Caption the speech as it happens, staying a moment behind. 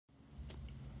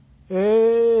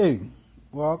Hey,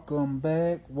 welcome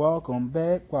back, welcome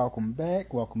back, welcome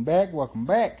back, welcome back, welcome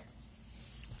back.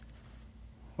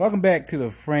 Welcome back to the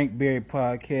Frank Berry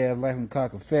Podcast, Life and Car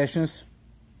Confessions.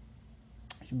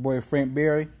 It's your boy Frank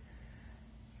Berry.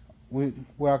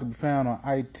 Where I can be found on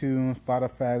iTunes,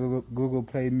 Spotify, Google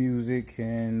Play Music,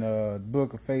 and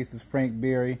Book of Faces Frank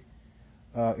Berry,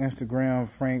 Instagram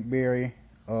Frank Berry,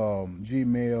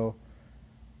 Gmail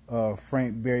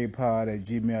frankberrypod at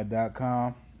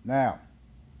gmail.com. Now,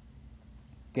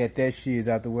 get that shit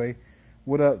out the way.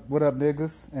 What up,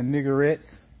 niggas and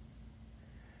niggerettes?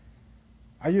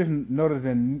 I just noticed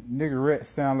that niggerettes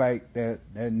sound like that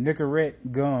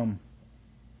Nicorette gum.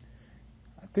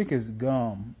 I think it's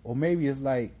gum, or maybe it's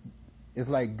like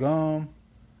gum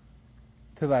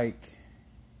to like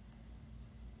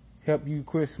help you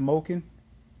quit smoking,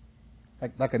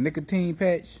 like a nicotine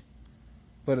patch,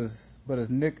 but it's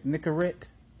Nicorette.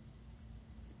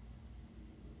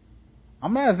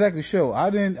 I'm not exactly sure.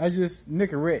 I just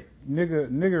Nicorette.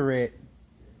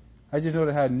 I just know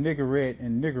that how Nicorette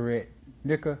and Nicorette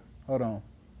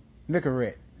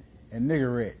and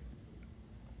Niggerette,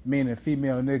 meaning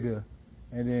female nigga,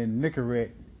 and then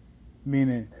Nicorette,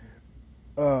 meaning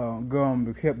gum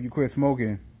to help you quit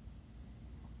smoking,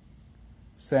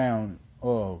 sound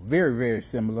very, very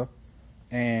similar.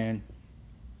 And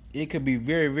it could be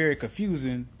very, very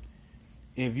confusing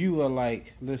if you are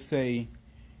like, let's say,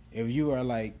 if you are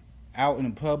like out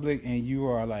in public and you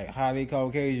are like highly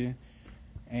Caucasian,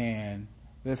 and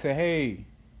let's say, hey,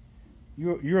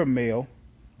 you're a male,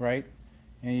 right?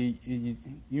 And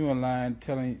you in line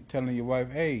telling your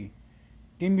wife, hey,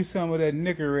 give me some of that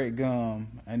Nicorette gum,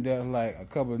 and there's like a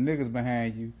couple of niggas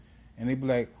behind you, and they be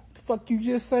like, what the fuck you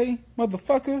just say,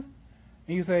 motherfucker? And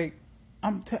you say,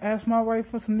 I'm to ask my wife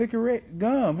for some Nicorette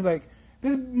gum. He's like,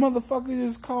 this motherfucker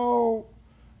just called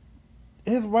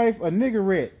his wife a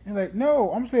niggerette. He's like,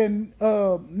 no, I'm saying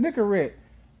Nicorette,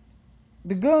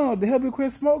 the gum to help you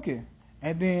quit smoking.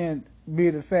 And then be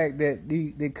the fact that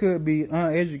they could be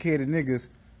uneducated niggas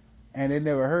and they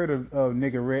never heard of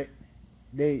niggerette.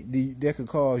 They could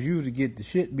cause you to get the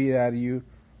shit beat out of you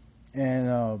and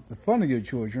the fun of your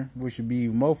children, which would be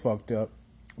even more fucked up.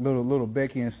 Little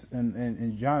Becky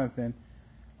and Jonathan,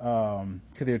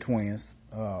 to their twins,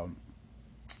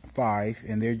 5,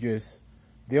 and they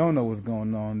don't know what's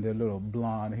going on. They're little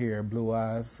blonde hair, blue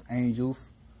eyes,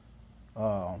 angels.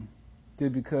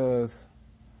 Just because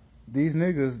these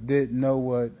niggas didn't know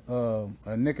what a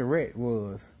Nicorette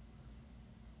was.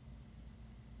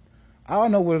 I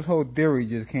don't know where this whole theory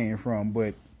just came from,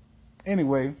 but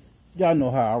anyway, y'all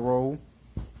know how I roll.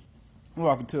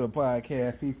 Welcome to the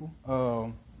podcast, people.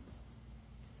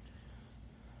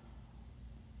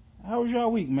 How was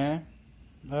y'all week, man?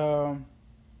 Um,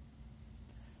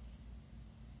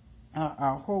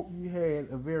 I hope you had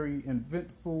a very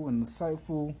eventful and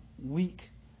insightful week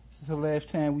since the last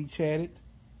time we chatted.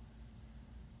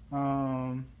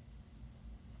 Um,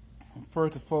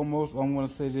 First and foremost, I want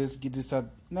to say this, get this out.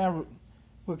 Now,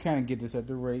 we'll kind of get this at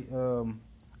the rate.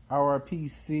 RIP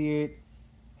Sid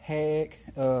Hack,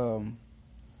 the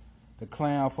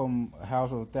clown from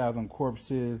House of a Thousand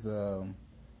Corpses,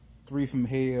 Three from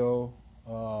Hell,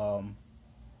 um,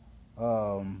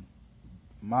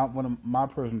 one of my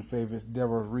personal favorites,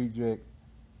 Devil's Reject.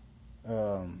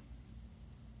 Um,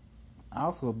 I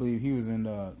also believe he was in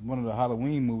one of the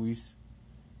Halloween movies.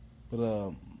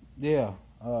 But yeah,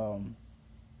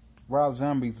 Rob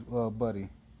Zombie's buddy,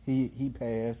 he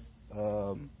passed.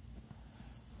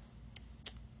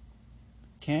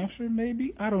 Cancer,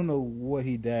 maybe. I don't know what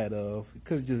he died of. It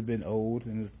could have just been old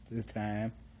in his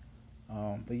time.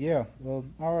 But yeah, well,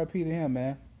 R.I.P. to him,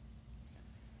 man.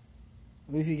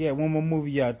 At least he got one more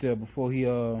movie out there before he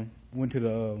went to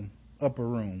the upper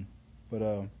room.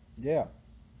 But yeah.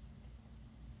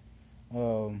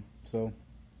 So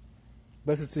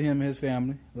blessings to him and his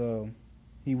family.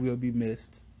 He will be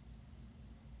missed.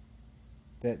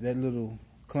 That little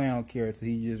clown character,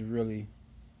 he just really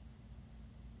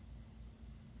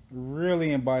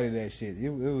embodied that shit. It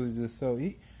was just so.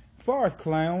 As far as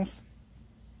clowns,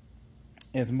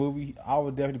 as a movie, I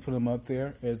would definitely put him up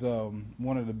there as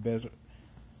one of the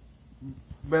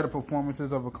better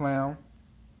performances of a clown.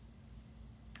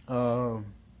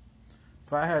 Um,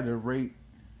 if I had to rate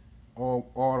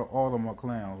all of my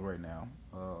clowns right now,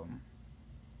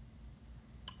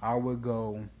 I would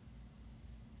go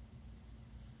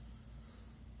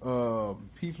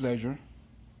Heath Ledger.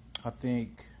 I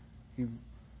think he,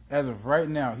 as of right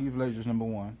now, Heath Ledger's number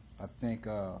one. I think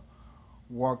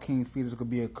Joaquin Phoenix could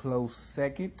be a close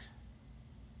second,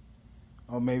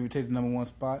 or maybe take the number one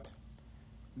spot.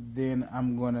 Then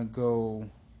I'm gonna go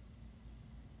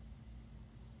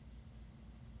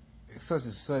such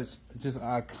and such just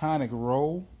iconic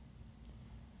role,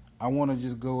 I want to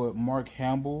just go with Mark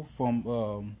Hamill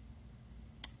from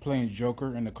playing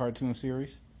Joker in the cartoon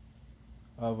series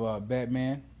of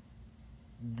Batman.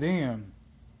 Then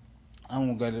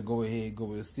I'm gonna go ahead and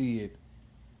go and see it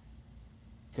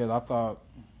because I thought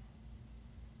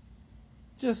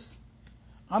just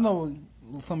I know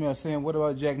some of y'all saying, what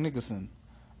about Jack Nicholson?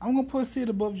 I'm gonna put Sid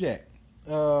above Jack.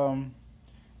 Um,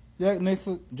 Jack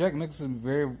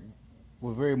Nicholson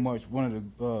was very much one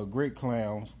of the great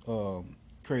clowns,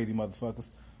 crazy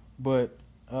motherfuckers. But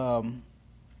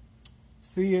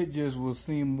Sid just will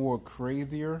seem more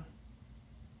crazier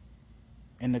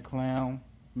in the clown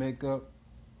makeup,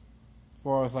 as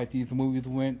far as like these movies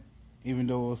went. Even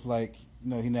though it's like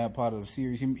he's not part of the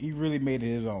series, he really made it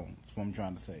his own. That's what I'm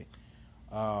trying to say.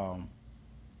 Um,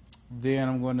 then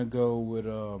I'm gonna go with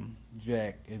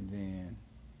Jack, and then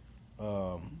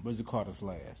what's it called this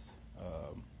last?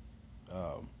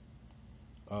 Um,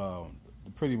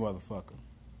 the pretty motherfucker.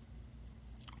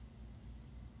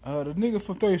 The nigga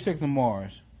from 30 Seconds to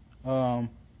Mars. Um,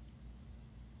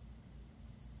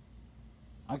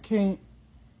 I can't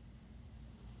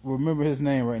remember his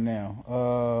name right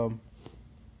now.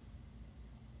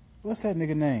 What's that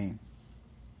nigga name?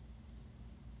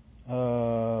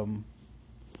 Um,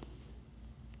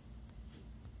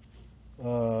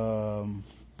 um,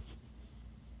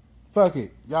 Fuck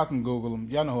it. Y'all can Google him.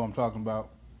 Y'all know who I'm talking about.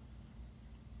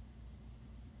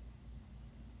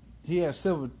 He has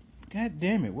silver. God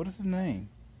damn it. What is his name?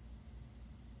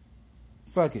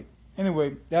 Fuck it.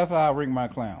 Anyway, that's how I rank my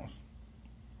clowns.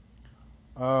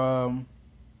 Um,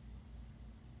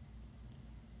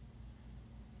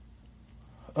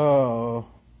 uh,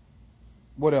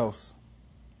 what else?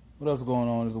 What else is going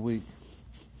on this week?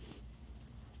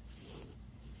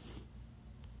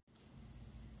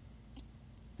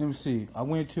 Let me see. I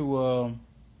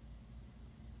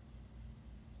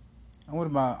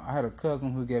had a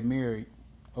cousin who got married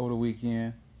over the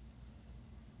weekend.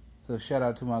 So shout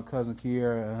out to my cousin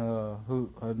Kiera and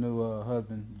her new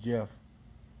husband Jeff.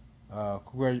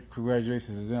 Congratulations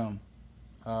to them.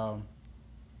 Um,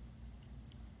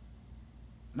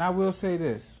 and I will say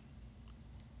this.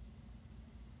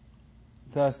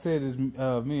 As I said this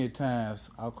many times,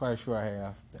 I'm quite sure I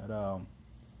have, that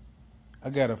I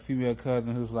got a female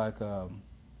cousin who's like the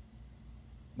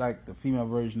female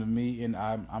version of me, and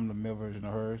I'm the male version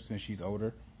of her since she's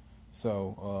older.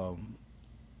 So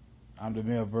I'm the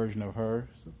male version of her.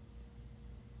 So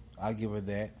I give her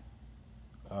that.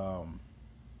 Um,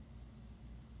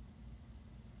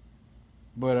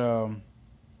 but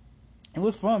it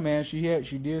was fun, man. She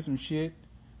did some shit.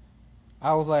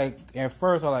 I was like, at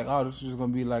first, I was like, oh, this is just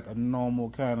gonna be like a normal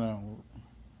kind of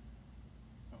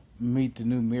meet the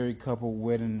new married couple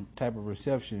wedding type of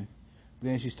reception. But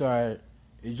then she started.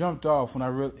 It jumped off when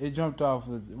it jumped off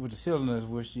with the silliness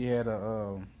where she had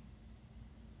a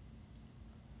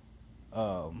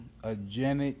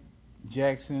Janet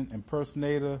Jackson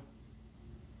impersonator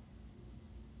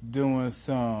doing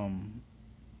some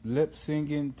lip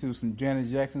singing to some Janet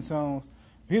Jackson songs.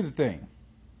 Here's the thing.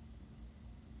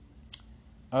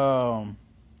 I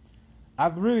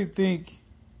really think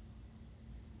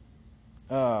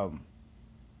um,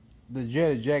 the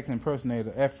Janet Jackson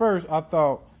impersonator. At first, I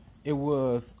thought it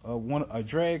was a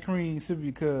drag queen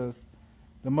simply because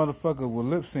the motherfucker was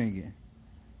lip singing.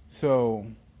 So,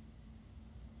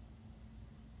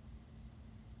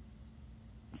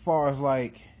 as far as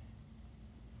like,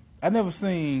 I never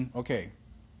seen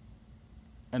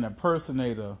an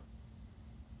impersonator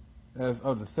that's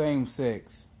of the same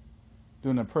sex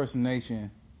doing an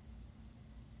impersonation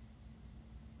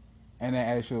and an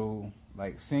actual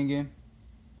like singing.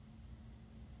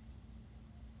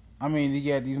 I mean,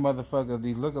 you got these motherfuckers,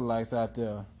 these lookalikes out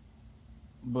there,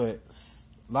 but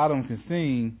a lot of them can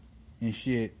sing and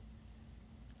shit.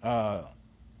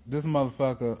 This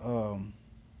motherfucker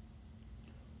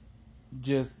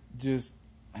just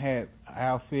had an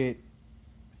outfit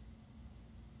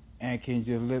and can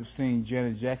just lip sing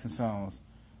Janet Jackson songs.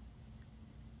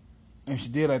 And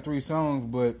she did like 3 songs,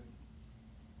 but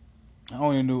I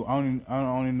only knew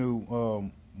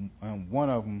one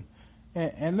of them.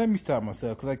 And let me stop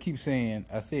myself because I keep saying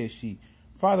I said she.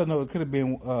 Father, no, it could have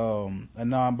been a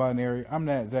non-binary. I'm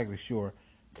not exactly sure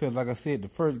because, like I said, the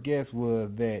first guess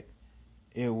was that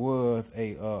it was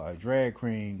a drag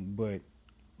queen, but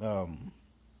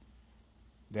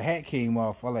the hat came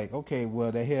off. I like, okay,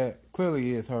 well, the hair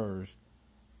clearly is hers,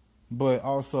 but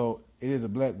also it is a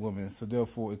black woman, so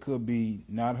therefore it could be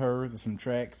not hers. Or some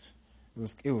tracks.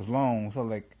 It was long, so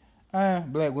like,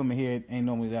 black women here ain't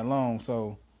normally that long,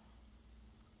 so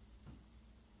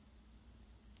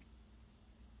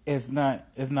it's not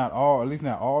all, at least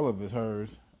not all of it's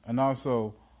hers. And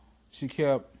also she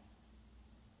kept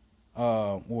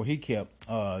or he kept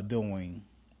doing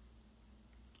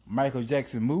Michael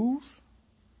Jackson moves.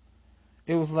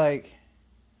 It was like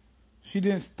she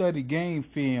didn't study game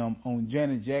film on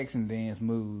Janet Jackson dance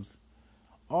moves.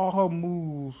 All her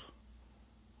moves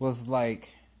was like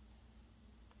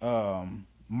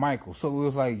Michael. So it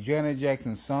was like Janet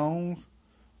Jackson songs,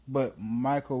 but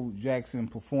Michael Jackson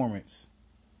performance.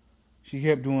 She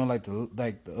kept doing like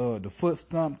the foot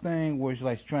stomp thing where she's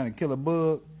like trying to kill a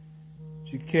bug.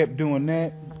 She kept doing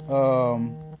that.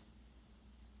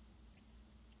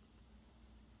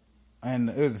 And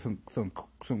it was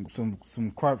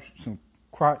some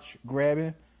crotch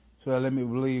grabbing. So that let me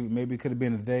believe maybe it could have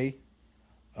been a they,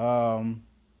 um,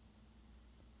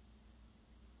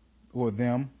 or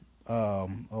them,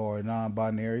 or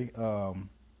non-binary.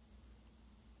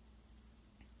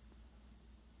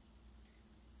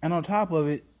 And on top of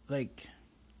it, like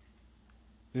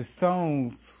the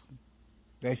songs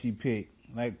that she picked,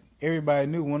 like everybody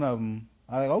knew one of them.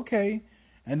 I like okay,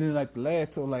 and then like the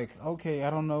last two, like okay, I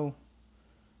don't know.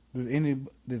 Does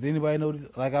anybody know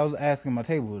this? Like I was asking my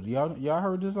table, y'all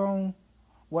heard this song?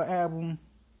 What album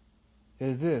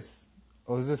is this?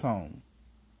 Or is this on?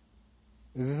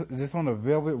 Is this on the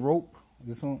Velvet Rope? Is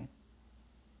this on?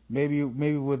 Maybe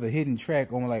with a hidden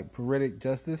track on like Poetic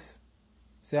Justice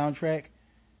soundtrack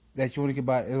that you only can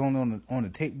buy. It's only on the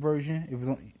tape version. If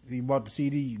you bought the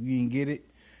CD, you didn't get it.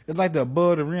 It's like the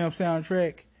Above the Rim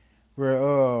soundtrack, where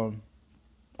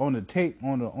on the tape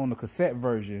on the cassette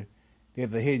version,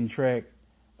 there's a hidden track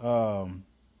um,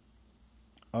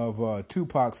 of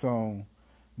Tupac song,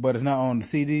 but it's not on the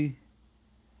CD.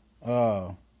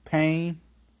 Pain.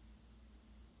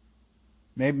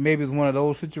 Maybe it's one of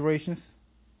those situations.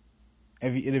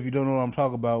 If you don't know what I'm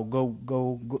talking about, go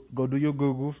do your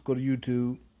Googles. Go to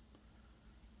YouTube.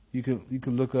 You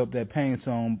could look up that Pain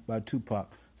song by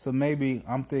Tupac. So maybe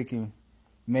I'm thinking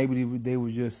maybe they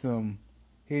were just some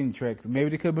hidden tracks. Maybe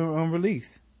they could have been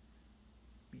unreleased.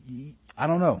 I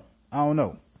don't know. I don't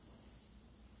know.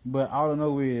 But all I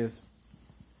know is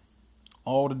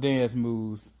all the dance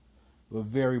moves were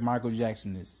very Michael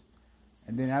Jackson-ish.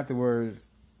 And then afterwards,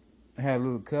 I had a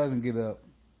little cousin get up.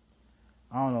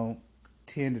 I don't know,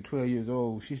 10 to 12 years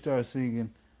old. She started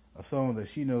singing a song that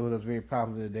she knows that's very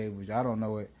popular today, which I don't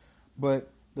know it.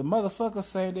 But the motherfucker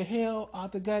sang the hell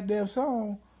out the goddamn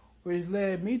song, which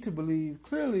led me to believe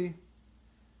clearly.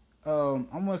 I'm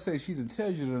gonna say she's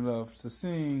intelligent enough to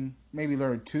sing, maybe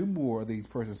learn two more of these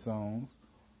person songs.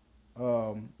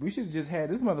 We should have just had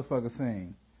this motherfucker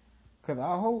sing, cause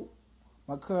I hope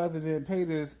my cousin didn't pay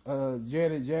this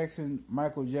Janet Jackson,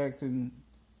 Michael Jackson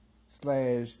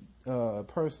slash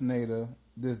impersonator,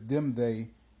 this them they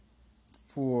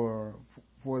for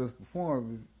this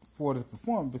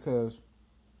performance because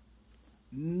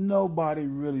nobody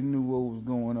really knew what was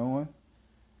going on.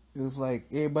 It was like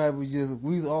everybody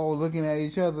we was all looking at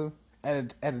each other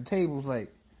at the tables like,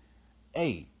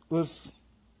 hey,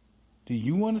 do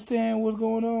you understand what's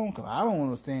going on? Cause I don't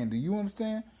understand. Do you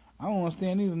understand? I don't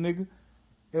understand either, nigga.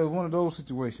 It was one of those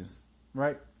situations,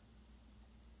 right?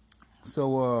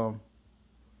 So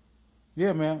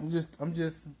yeah, man, I'm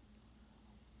just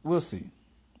we'll see.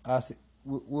 I see.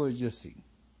 We'll just see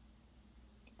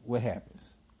what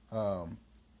happens. I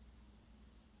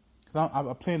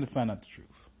plan to find out the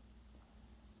truth.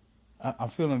 I'm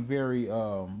feeling very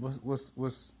what's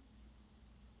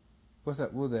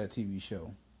that? What's that TV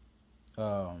show?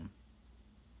 Um,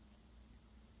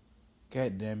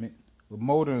 God damn it, with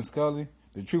Mulder and Scully.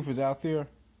 The truth is out there.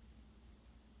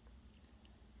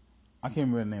 I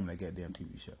can't remember the name of that goddamn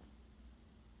TV show.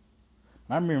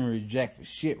 My memory is jacked for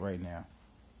shit right now.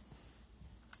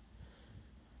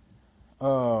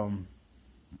 Um,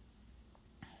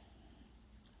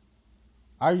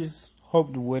 I just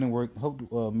hope the wedding hope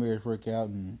the marriage work out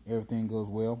and everything goes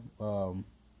well.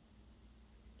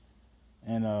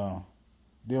 And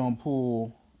they don't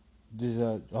pull this.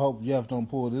 I hope Jeff don't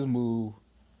pull this move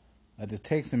that the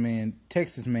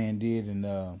Texas man did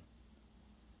and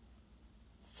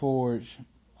forge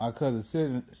our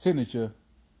cousin's signature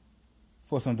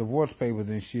for some divorce papers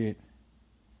and shit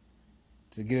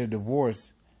to get a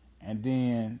divorce, and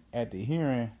then at the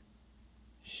hearing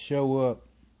show up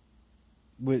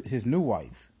with his new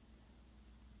wife.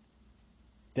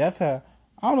 That's how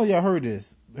I don't know if y'all heard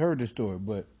this story,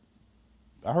 but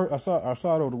I saw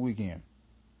it over the weekend.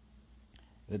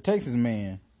 The Texas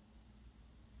man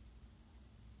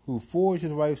who forged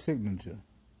his wife's signature,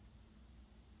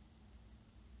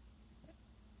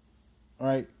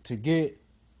 right, to get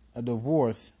a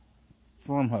divorce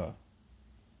from her,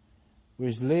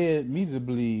 which led me to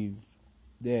believe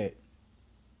that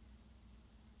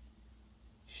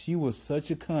she was such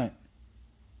a cunt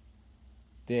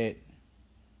that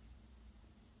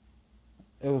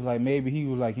it was like maybe he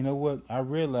was like, you know what? I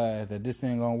realized that this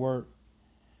ain't gonna work,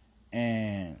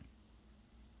 and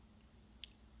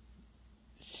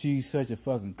she's such a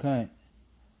fucking cunt,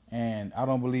 and I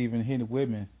don't believe in hitting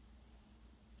women.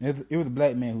 It was a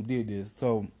black man who did this,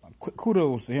 so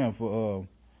kudos to him for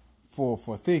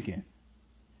thinking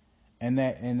and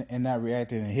not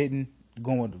reacting and hitting,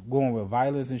 going with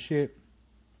violence and shit.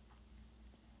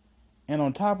 And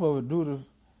on top of it, due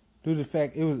to the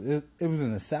fact it was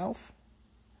in the South,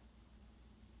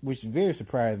 which is very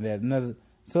surprising that another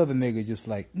Southern nigga just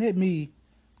like, let me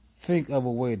think of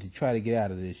a way to try to get out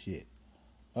of this shit.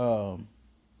 And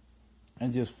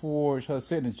just forge her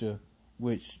signature,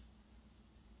 which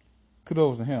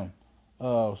kudos to him.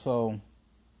 So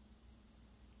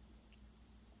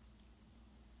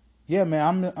yeah,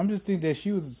 man, I'm just thinking that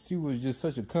she was just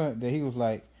such a cunt that he was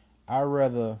like, I'd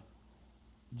rather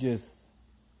just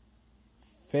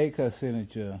fake her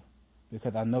signature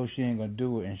because I know she ain't gonna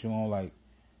do it, and she gonna like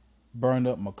burn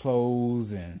up my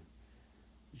clothes and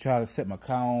try to set my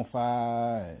car on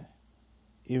fire.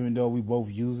 Even though we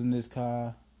both using this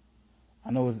car,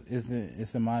 I know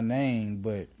it's in my name,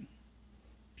 but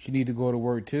she need to go to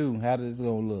work too. How does it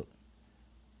gonna look?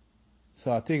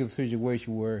 So I think it's a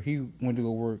situation where he went to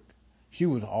go work, she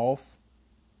was off,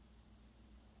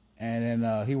 and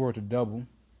then he worked a double,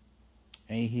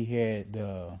 and he had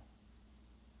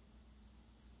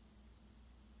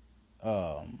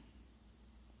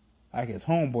like his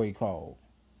homeboy called,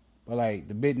 but like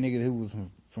the big nigga who was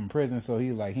from prison, so he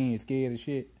was like he ain't scared of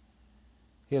shit.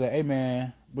 He like, hey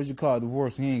man, what you call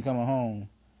divorce? He ain't coming home,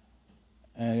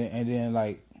 and then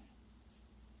like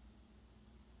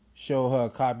show her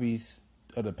copies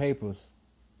of the papers.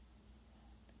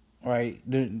 Right,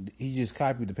 then he just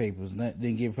copied the papers,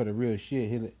 didn't give her the real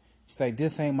shit. She's like,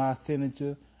 this ain't my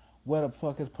signature. Where the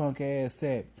fuck his punk ass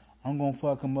at? I'm gonna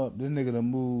fuck him up. This nigga done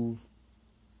move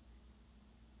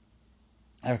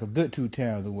like a good 2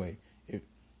 towns away. And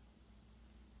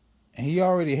he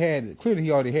already had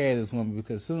this woman,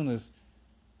 because as soon as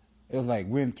it was like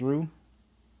went through,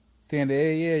 saying that,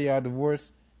 hey, yeah, y'all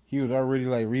divorced, he was already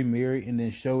like remarried and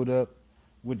then showed up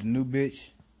with the new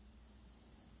bitch.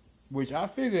 Which I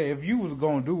figure if you was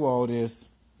gonna do all this,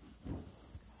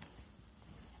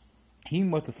 he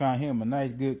must have found him a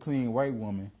nice, good, clean white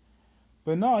woman.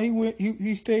 But no,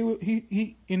 he stayed with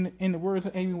he in the words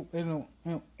of Amy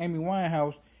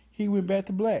Winehouse, he went back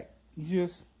to black. He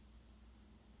just,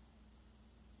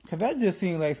 cause that just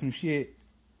seemed like some shit.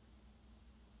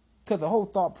 Cause the whole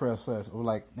thought process of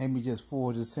like, let me just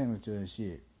forge his signature and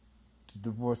shit to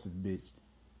divorce this bitch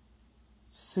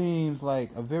seems like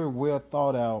a very well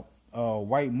thought out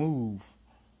white move.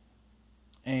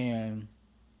 And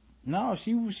no,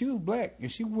 she was black, and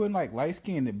she wasn't like light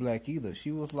skinned black either.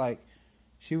 She was like,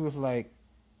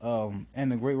 in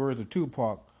the great words of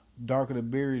Tupac, darker the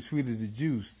berry, sweeter the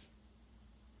juice.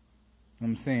 You know what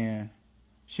I'm saying,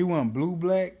 she wasn't blue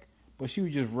black, but she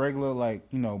was just regular, like,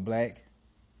 black.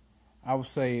 I would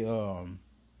say,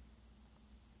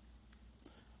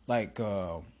 like,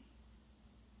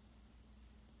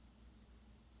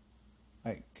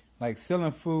 like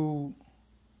selling food,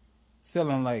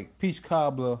 selling like peach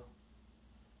cobbler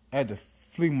at the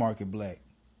flea market black.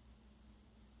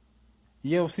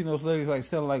 You ever seen those ladies like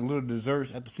selling like little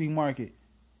desserts at the flea market?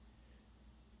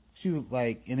 She was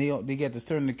like, and they got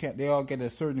they all get a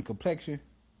certain complexion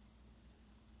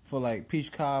for like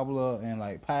peach cobbler and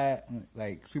like pie,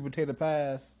 like sweet potato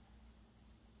pies.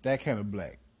 That kind of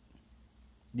black.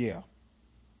 Yeah.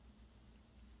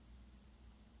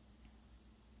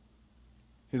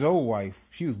 His old wife,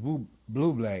 she was blue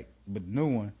black, but the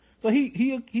new one. So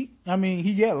he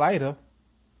got lighter.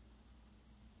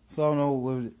 So I don't know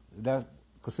if that's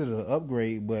considered an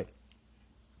upgrade, but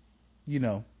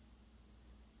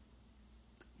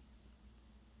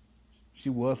she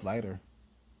was lighter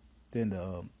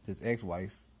than his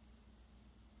ex-wife.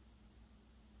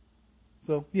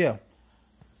 So yeah,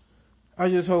 I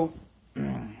just hope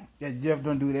that Jeff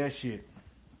don't do that shit.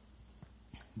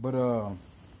 But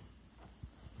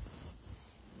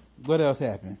what else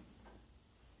happened?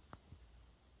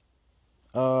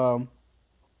 Oh,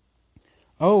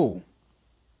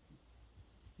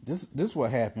 this what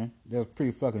happened. That was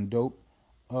pretty fucking dope.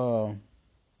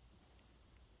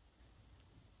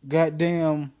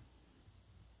 Goddamn,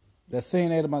 that same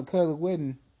night of my cousin's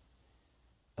wedding.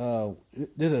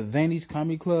 There's a Zany's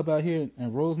Comedy Club out here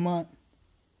in Rosemont.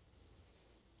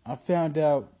 I found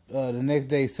out the next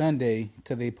day, Sunday,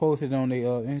 because they posted on their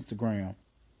Instagram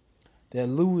that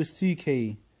Louis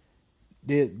C.K.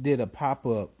 did a pop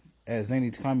up at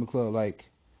Zany's Comedy Club like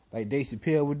Dave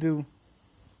Chappelle would do,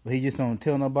 but he just don't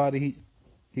tell nobody.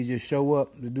 He just show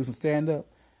up to do some stand up.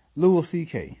 Louis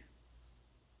C.K.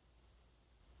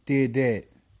 did that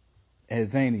at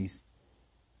Zany's,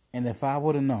 and if I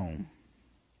would have known,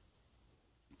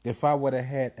 if I would have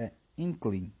had an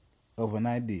inkling of an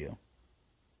idea,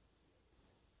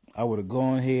 I would have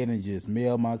gone ahead and just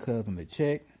mailed my cousin a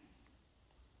check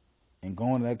and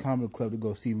gone to that comedy club to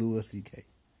go see Louis C.K.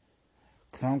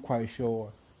 Because I'm quite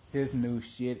sure his new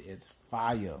shit is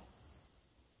fire.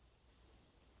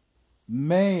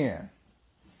 Man,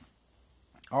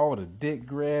 all the dick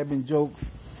grabbing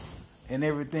jokes and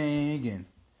everything, and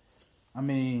I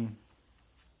mean,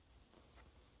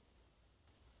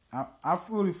 I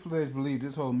fully fledged believe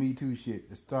this whole Me Too shit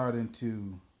is starting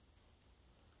to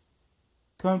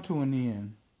come to an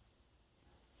end.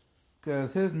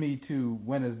 Because his Me Too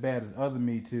went as bad as other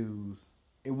Me Too's.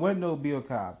 It wasn't no Bill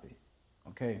Cosby.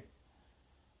 Okay?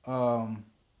 And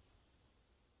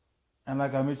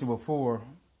like I mentioned before,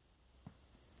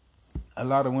 a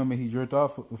lot of women he jerked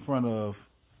off in front of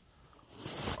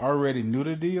already knew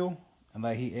the deal. And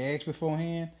like he asked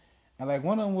beforehand. And like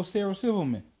one of them was Sarah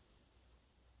Silverman.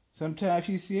 Sometimes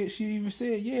she even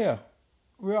said, yeah,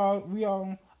 we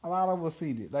all, a lot of us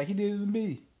seen it. Like he did it to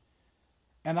me.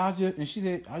 And she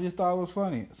said, I just thought it was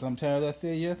funny. Sometimes I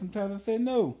said yes, sometimes I said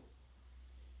no.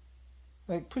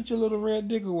 Like, put your little red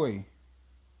dick away.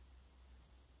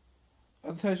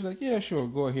 Other times she's like, yeah, sure,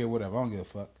 go ahead, whatever, I don't give a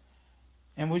fuck.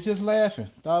 And we're just laughing.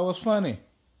 Thought it was funny.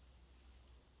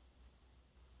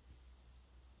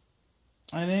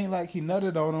 And it ain't like he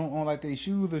nutted on them on like they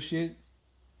shoes or shit.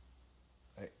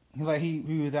 Like he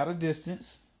was out of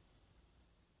distance.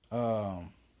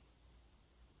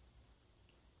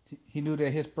 He knew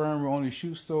that his sperm would only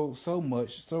shoot so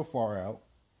much, so far out.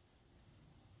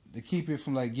 To keep it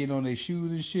from like getting on their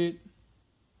shoes and shit.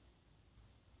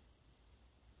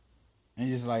 And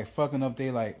just like fucking up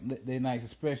they nights,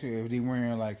 especially if they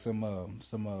wearing like some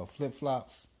flip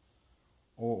flops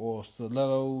or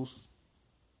stilettos.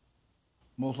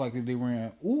 Most likely they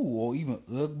wearing or even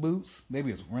UGG boots.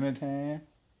 Maybe it's winter time.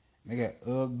 They got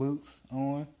UGG boots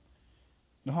on.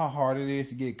 You know how hard it is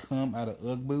to get cum out of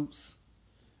UGG boots?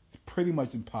 It's pretty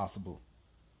much impossible.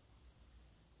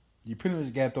 You pretty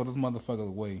much gotta throw those motherfuckers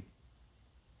away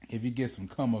if you get some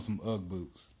cum on some UGG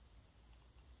boots.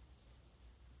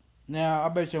 Now I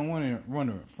bet you're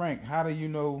wondering, Frank, how do you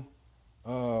know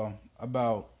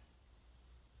about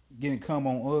getting cum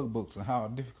on UGG boots and how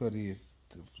difficult it is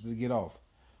to get off?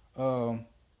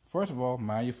 First of all,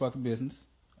 mind your fucking business.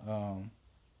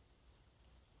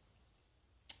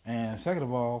 And second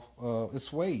of all, it's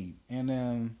suede, and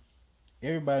then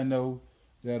everybody know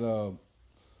that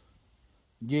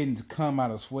getting to come out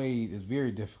of suede is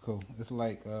very difficult. It's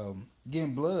like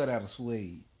getting blood out of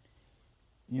suede.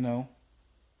 You know,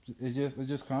 it's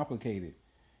just complicated.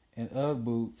 And UGG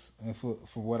boots, and for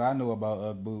what I know about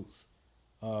UGG boots,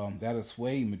 that is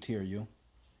suede material,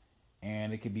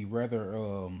 and it can be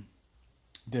rather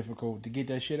difficult to get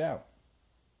that shit out.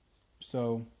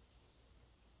 So,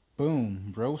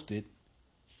 boom, roasted.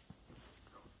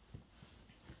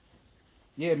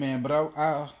 Yeah, man, but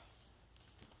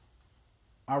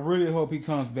I really hope he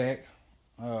comes back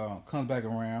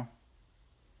around.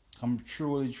 I'm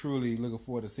truly looking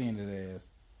forward to seeing it as.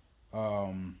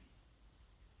 Um,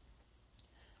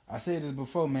 I said this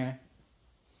before, man.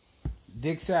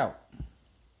 Dick's out.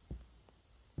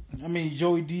 I mean,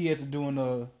 Joey Diaz is doing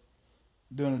a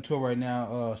tour right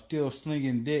now. Still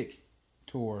slinging dick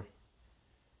tour,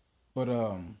 but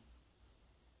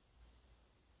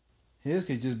his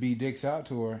could just be Dick's out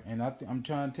tour. And I'm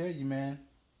trying to tell you, man.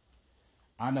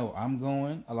 I know I'm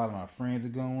going. A lot of my friends are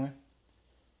going.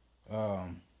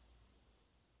 Um,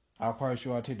 I'm quite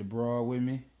sure I'll take the broad with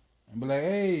me and be like,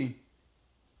 hey,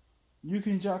 you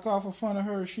can jack off in front of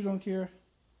her. She don't care.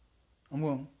 I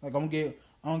don't get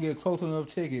close enough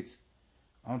tickets.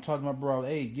 I'm talking to my bro.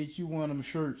 Hey, get you one of them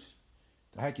shirts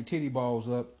to hike your titty balls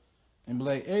up, and be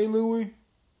like, hey, Louis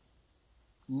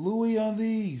on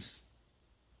these,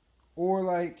 or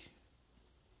like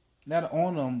not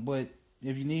on them, but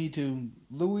if you need to,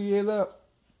 Louis it up.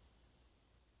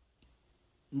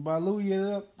 And by Louis it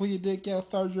up, put your dick out,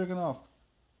 start drinking off.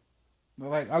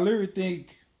 Like I literally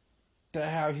think that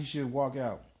how he should walk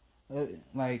out.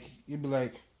 Like it'd be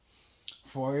like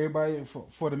for everybody,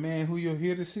 for the man who you're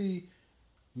here to see,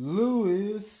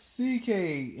 Louis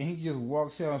C.K. and he just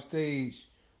walks out on stage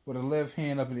with a left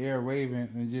hand up in the air waving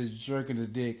and just jerking his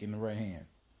dick in the right hand.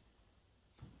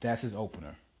 That's his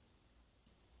opener.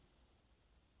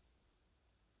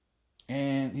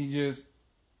 And he just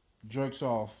jerks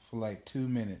off for like 2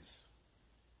 minutes,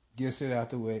 gets it out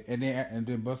the way, and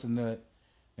then busts a nut,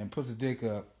 and puts the dick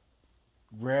up,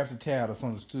 grabs the towel that's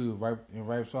on the stool, right, and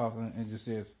wipes off, and just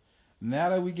says, "Now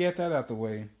that we get that out the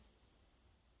way,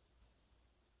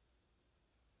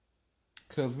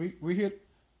 cause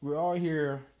we're all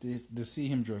here to see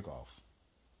him jerk off.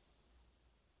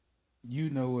 You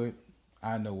know it,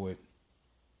 I know it.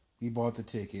 We bought the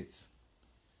tickets.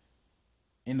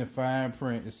 In the fine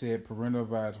print, it said parental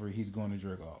advisory. He's going to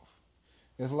jerk off.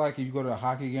 It's like if you go to a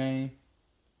hockey game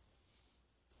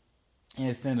and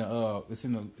it's in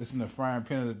the fine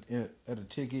print of the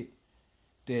ticket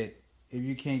that if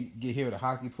you can't get hit with a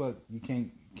hockey puck, you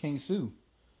can't sue.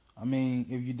 I mean,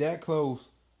 if you're that close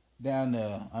down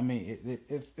there, I mean,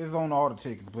 it's on all the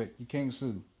tickets, but you can't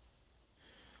sue.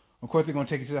 Of course, they're gonna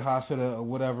take you to the hospital or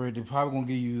whatever. They're probably gonna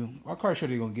give you. I'm quite sure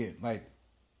they're gonna get like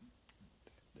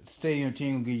the stadium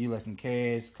team gonna give you like some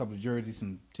cash, a couple of jerseys,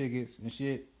 some tickets and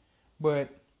shit. But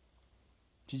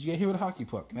did you get hit with a hockey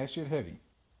puck? And that shit heavy.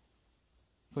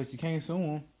 But you can't sue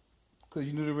them because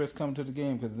you knew the risk coming to the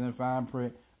game because it's in fine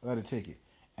print of the ticket.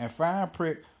 And fine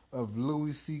print of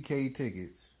Louis C.K.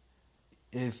 tickets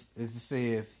is it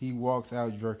says he walks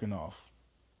out jerking off.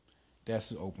 That's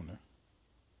the opener.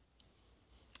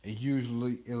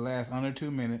 It lasts under 2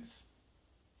 minutes.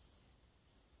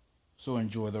 So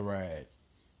enjoy the ride.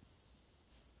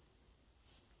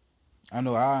 I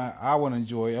know I want to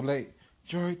enjoy it. I'm like,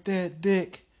 jerk that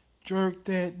dick, jerk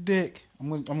that dick.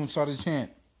 I'm gonna start a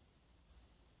chant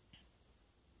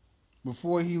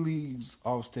before he leaves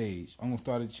off stage. I'm gonna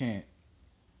start a chant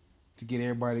to get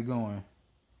everybody going.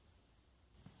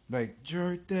 Like,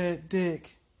 jerk that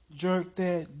dick, jerk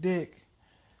that dick.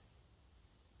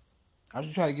 I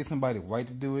should try to get somebody white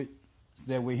to do it,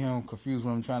 so that way he don't confuse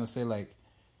what I'm trying to say, like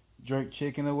jerk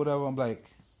chicken or whatever. I'm like,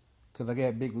 cause I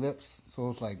got big lips, so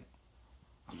it's like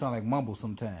I sound like mumble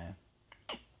sometimes.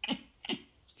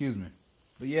 Excuse me,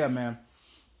 but yeah, man,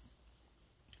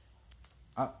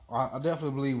 I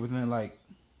definitely believe within like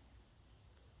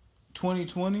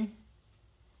 2020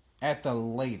 at the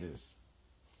latest,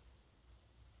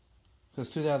 cause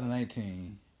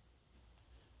 2019.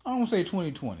 I don't say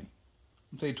 2020.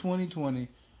 I'm say 2020.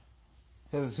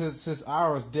 His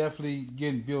hour is definitely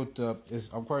getting built up.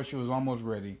 I'm quite sure it's almost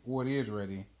ready, or it is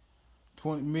ready.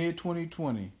 Mid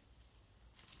 2020.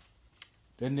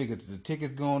 That nigga, the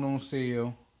tickets going on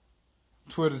sale.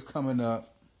 Twitter's coming up.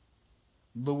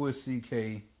 Louis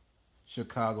C.K.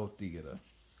 Chicago Theater.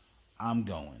 I'm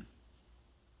going.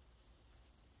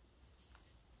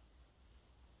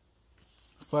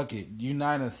 Fuck it.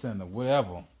 United Center.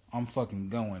 Whatever. I'm fucking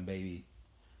going, baby.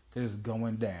 Cause it's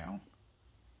going down.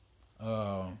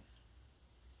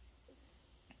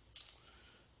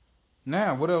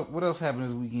 Now, what else happened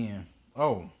this weekend?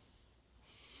 Well,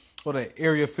 the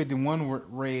Area 51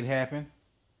 raid happened.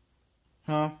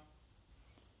 Huh?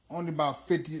 Only about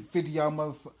 50 y'all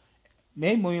motherfuckers.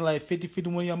 Maybe only like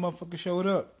 51 y'all motherfuckers showed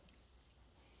up.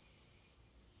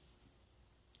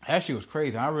 That shit was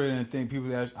crazy. I really didn't think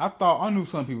people I knew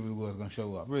some people was gonna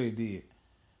show up. Really did.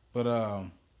 But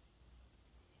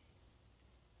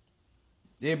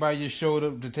everybody just showed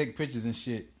up to take pictures and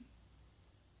shit.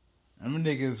 Them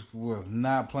niggas was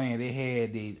not playing. They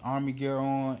had the army gear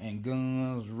on and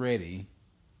guns ready.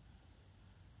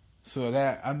 So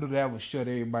that I knew that would shut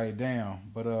everybody down.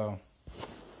 But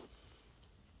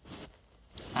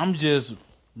I'm just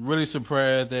really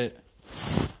surprised that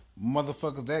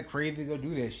motherfuckers that crazy go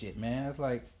do that shit, man. It's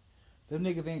like them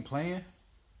niggas ain't playing.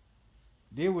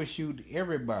 They would shoot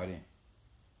everybody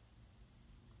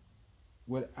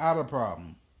without a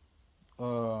problem.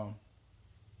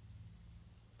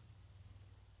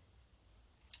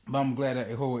 But I'm glad that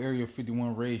the whole Area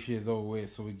 51 raid shit is over with,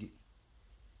 so we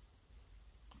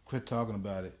quit talking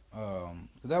about it. 'Cause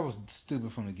that was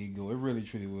stupid from the get go. It really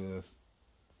truly was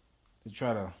to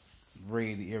try to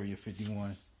raid the Area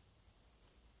 51,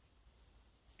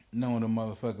 knowing the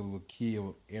motherfuckers would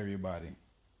kill everybody.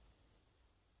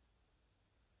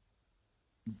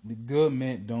 The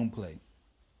government don't play.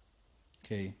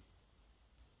 Okay,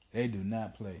 they do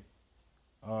not play.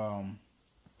 Um,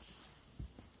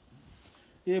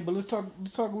 yeah, but let's talk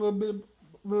a little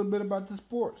bit about the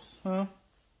sports, huh?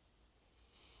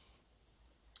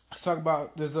 Let's talk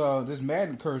about this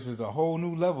Madden curse is a whole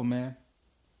new level, man.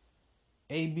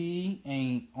 AB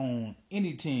ain't on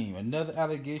any team. Another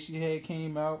allegation he had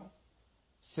came out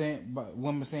saying by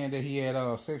woman saying that he had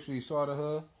sexually assaulted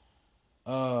her.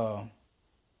 Uh,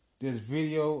 this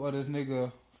video of this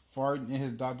nigga farting in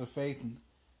his doctor's face. And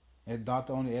his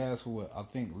doctor only asked for what I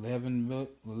think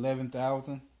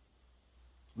 11,000.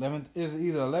 11 is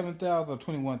either 11,000 or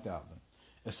 21,000.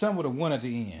 It's something with a one at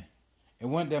the end. It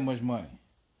wasn't that much money.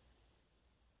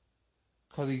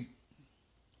 Cause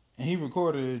he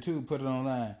recorded it too, put it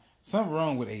online. Something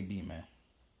wrong with AB, man.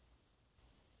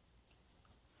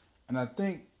 And I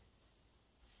think,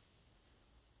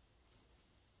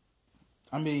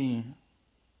 I mean,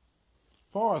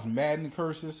 as far as Madden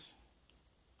curses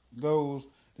goes,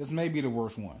 this may be the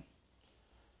worst one.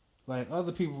 Like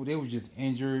other people, they were just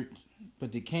injured,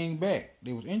 but they came back.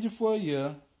 They was injured for a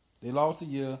year. They lost a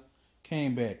year,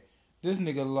 came back. This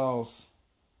nigga lost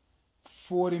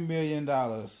 $40 million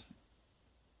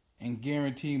in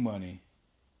guarantee money,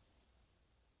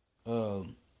 uh,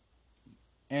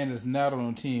 and is not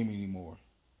on the team anymore.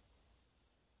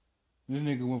 This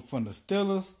nigga went from the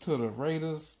Steelers to the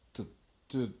Raiders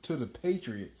to the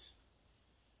Patriots.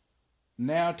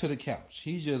 Now to the couch.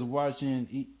 He's just watching.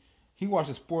 He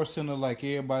watches Sports Center like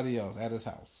everybody else at his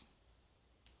house.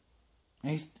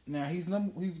 And he's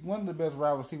one of the best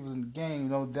wide receivers in the game,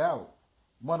 no doubt.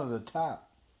 One of the top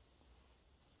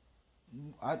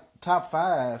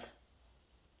five.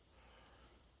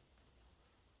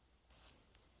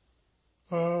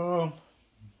 Um,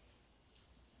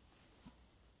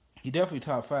 he definitely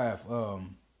top five.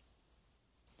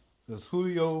 There's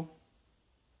Julio.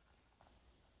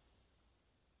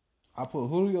 I put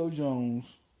Julio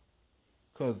Jones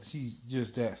because he's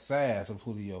just that size of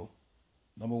Julio.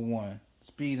 Number one,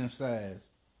 speed and size.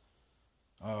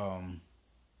 Um,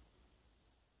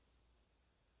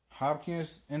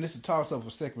 Hopkins, and this is a toss up for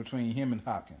second between him and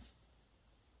Hopkins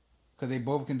because they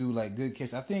both can do like good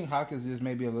catch. I think Hopkins is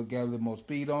maybe got a little more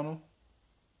speed on him.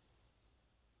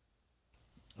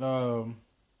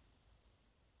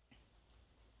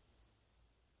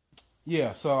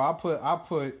 Yeah, so I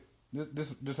put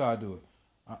this how I do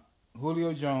it.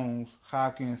 Julio Jones,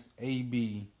 Hopkins,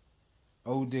 AB,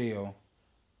 Odell,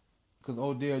 because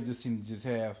Odell just seemed to just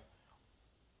have.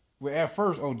 Well, at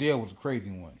first Odell was a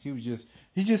crazy one. He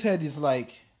just had this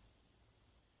like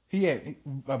he had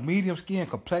a medium skin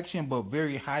complexion, but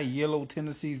very high yellow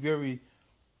tendencies, very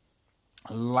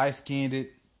light skinned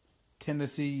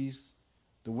tendencies.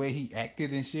 The way he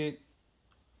acted and shit,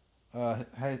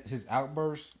 his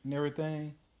outbursts and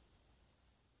everything.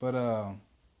 But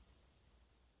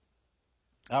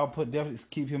I'll put definitely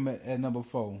keep him at number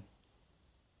four,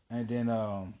 and then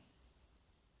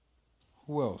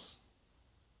who else?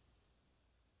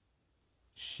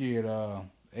 Shit,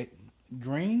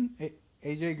 Green,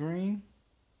 AJ Green.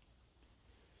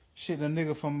 Shit, the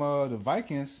nigga from the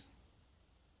Vikings.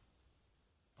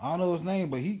 I don't know his name,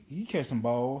 but he catch some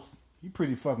balls. He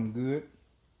pretty fucking good.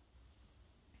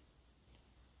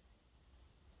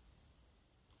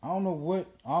 I don't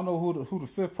know who the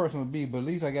fifth person would be, but at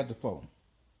least I got the four.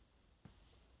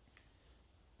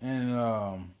 And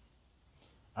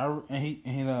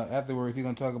afterwards he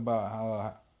gonna talk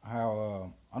about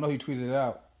how I know he tweeted it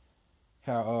out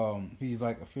how he's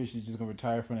like officially just gonna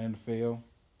retire from the NFL,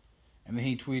 and then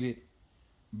he tweeted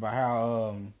about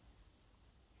how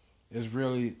it's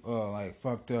really like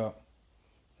fucked up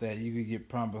that you could get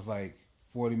promised like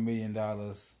 $40 million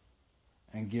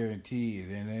and guaranteed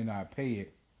and then not pay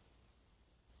it.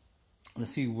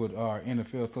 Let's see what our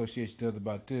NFL association does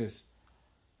about this.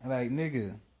 And like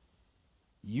nigga,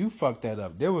 you fucked that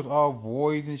up. There was all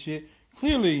voids and shit.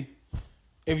 Clearly,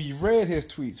 if you read his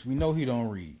tweets, we know he don't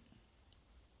read.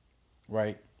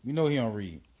 Right? We know he don't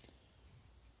read.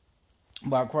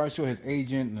 But I'm quite sure his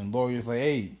agent and lawyers like,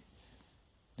 hey,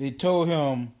 they told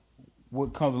him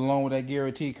what comes along with that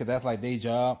guarantee because that's like their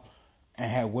job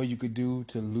and had what you could do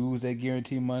to lose that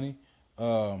guarantee money.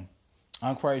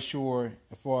 I'm quite sure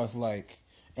as far as like,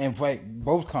 in fact,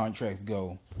 both contracts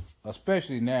go,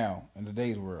 especially now in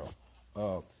today's world.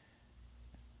 Uh,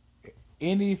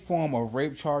 any form of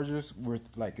rape charges with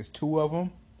like it's two of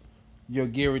them, you're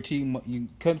guaranteed. You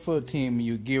cut for a team,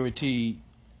 you guaranteed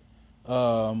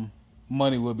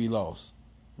money will be lost,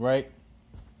 right?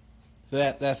 So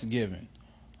that's a given.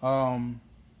 Um,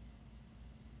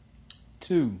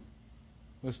 two.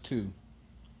 What's two?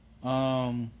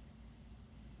 Um,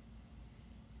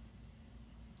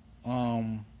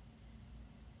 um,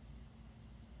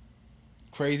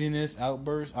 craziness,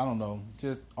 outbursts. I don't know,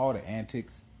 just all the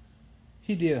antics.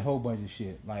 He did a whole bunch of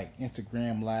shit like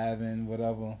Instagram live and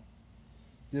whatever.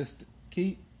 Just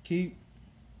keep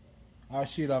our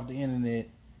shit off the internet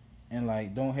and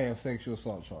like don't have sexual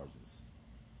assault charges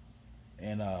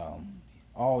and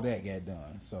all that got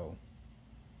done. So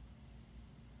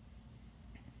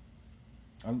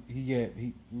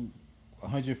he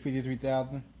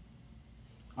 153,000.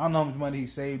 I don't know how much money he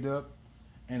saved up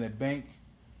in the bank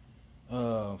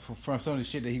from some of the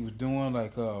shit that he was doing,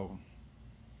 like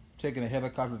taking a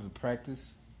helicopter to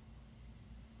practice,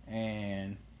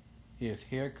 and his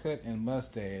haircut and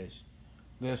mustache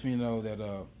lets me know that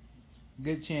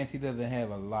good chance he doesn't have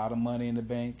a lot of money in the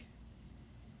bank.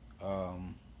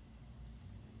 Um,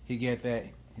 he get that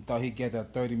he thought he'd get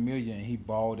that 30 million. He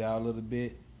balled out a little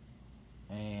bit,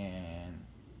 and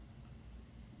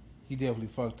he definitely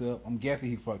fucked up. I'm guessing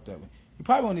he fucked up. He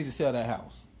probably gonna need to sell that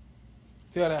house.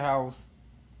 Sell that house.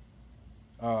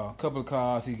 A couple of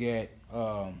cars he got.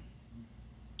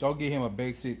 Don't get him a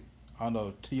basic, I don't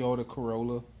know, Toyota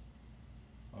Corolla.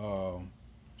 Um,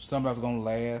 Something that's gonna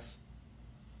last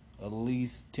at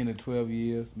least 10 to 12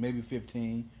 years, maybe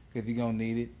 15, because he gonna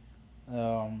need it.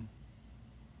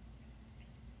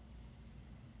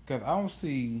 Because I don't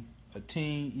see a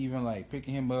team even like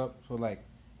picking him up for like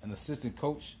an assistant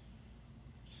coach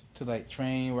to like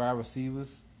train wide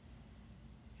receivers.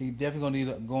 He definitely gonna need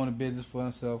to go into business for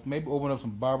himself. Maybe open up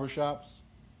some barber shops.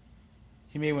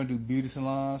 He may want to do beauty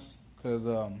salons because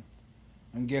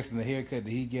I'm guessing the haircut that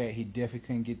he got, he definitely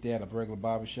couldn't get that at a regular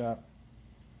barber shop.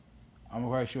 I'm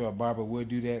quite sure a barber would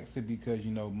do that simply because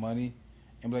money,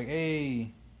 and be like,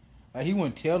 hey, like he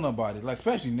wouldn't tell nobody. Like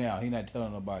especially now, he not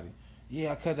telling nobody.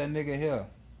 Yeah, I cut that nigga hair,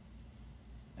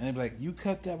 and they be like, you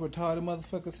cut that retarded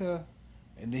motherfucker's hair,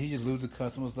 and then he just loses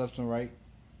customers left and right.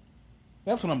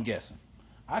 That's what I'm guessing.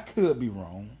 I could be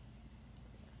wrong.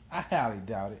 I highly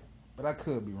doubt it, but I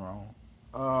could be wrong.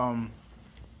 Um,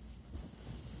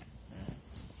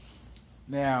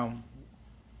 Now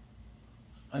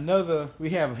we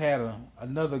have had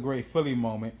another great Philly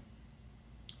moment,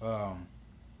 um,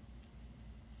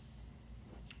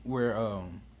 where I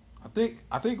think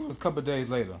it was a couple of days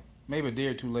later, maybe a day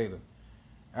or two later,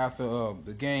 after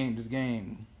this game,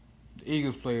 the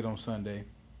Eagles played on Sunday,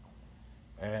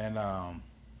 and a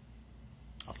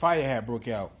fire had broke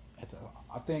out at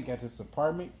this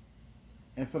apartment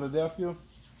in Philadelphia,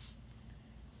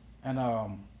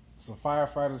 and some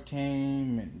firefighters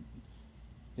came and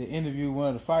they interviewed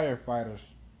one of the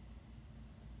firefighters,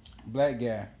 black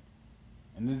guy,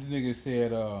 and this nigga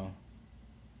said,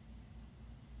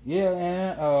 "Yeah,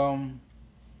 man,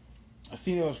 I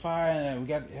seen there was fire, and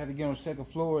had to get on the second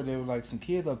floor. There was like some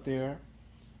kids up there,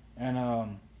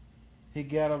 and he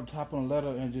got up top on the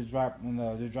ladder and just dropped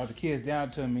the kids down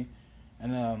to me,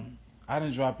 and I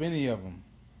didn't drop any of them.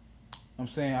 I'm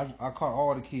saying I caught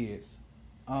all the kids,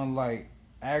 unlike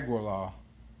Aguilar.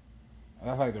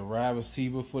 That's like the wide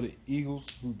receiver for the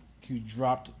Eagles who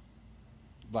dropped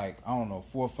like I don't know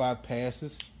 4 or 5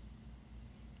 passes.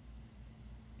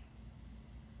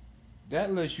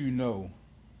 That lets you know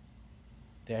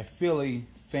that Philly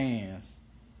fans.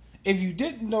 If you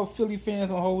didn't know Philly fans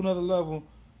on a whole nother level,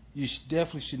 you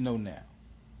definitely should know now.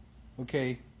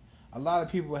 Okay, a lot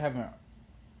of people haven't.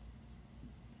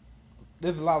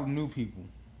 There's a lot of new people,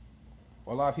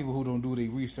 or a lot of people who don't do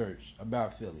their research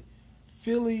about Philly.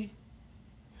 Philly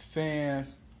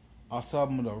fans are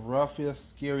some of the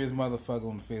roughest, scariest motherfuckers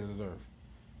on the face of the earth.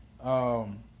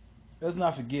 Let's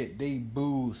not forget they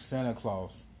booed Santa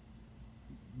Claus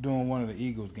during one of the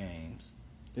Eagles games.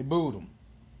 They booed him.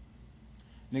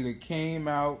 Nigga came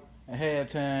out and had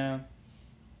time.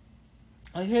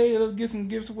 Like, hey, let's get some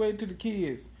gifts away to the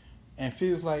kids. And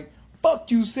feels like, fuck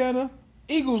you, Santa.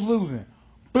 Eagles losing.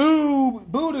 Boo!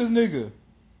 Boo this nigga.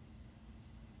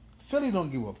 Philly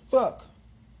don't give a fuck.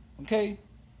 Okay?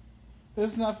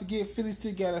 Let's not forget Philly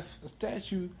still got a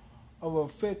statue of a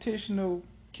fictional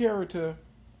character,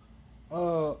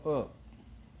 fucking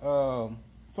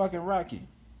Rocky.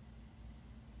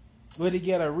 Where they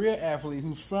get a real athlete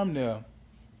who's from there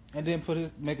and then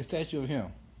make a statue of him.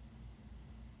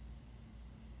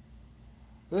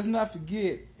 Let's not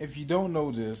forget, if you don't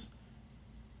know this,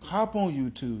 hop on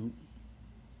YouTube,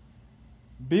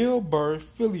 Bill Burr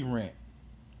Philly Rant.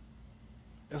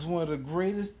 It's one of the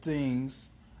greatest things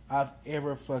I've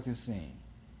ever fucking seen.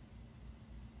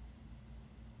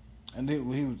 And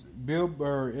Bill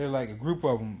Burr, it was like a group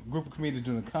of comedians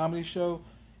doing a comedy show,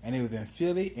 and they was in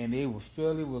Philly, and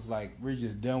Philly was like, we're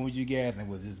just done with you guys, and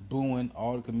was just booing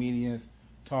all the comedians,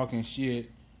 talking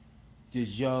shit,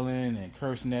 just yelling and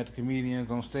cursing at the comedians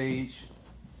on stage.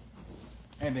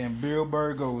 And then Bill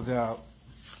Burr goes out,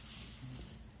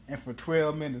 and for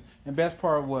 12 minutes, and best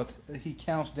part was he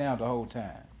counts down the whole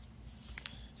time.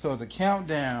 So it's a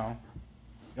countdown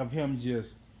of him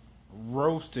just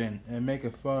roasting and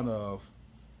making fun of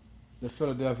the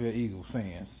Philadelphia Eagles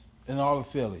fans and all of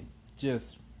Philly.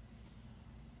 Just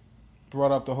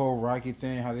brought up the whole Rocky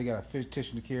thing, how they got a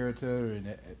fictitious character,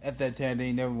 and at that time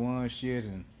they never won shit,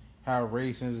 and how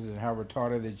racist and how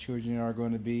retarded their children are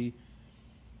going to be.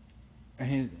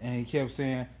 And he kept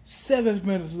saying, 7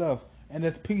 minutes left, and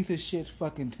this piece of shit's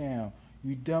fucking town,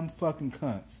 you dumb fucking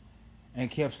cunts. And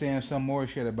kept saying some more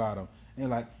shit about him. And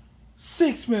like,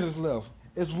 6 minutes left.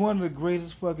 It's one of the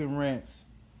greatest fucking rants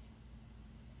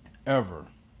ever.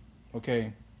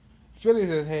 Okay, Philly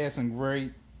has had some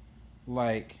great,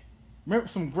 like,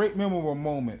 some great memorable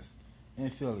moments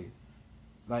in Philly.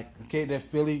 Like, okay, the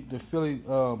Philly,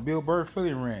 Bill Burr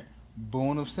Philly rant,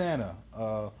 Boone of Santa,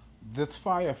 this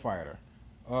firefighter,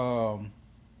 um,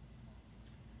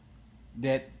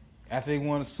 that after they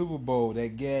won the Super Bowl,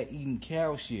 that guy eating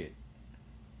cow shit,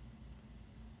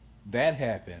 that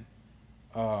happened.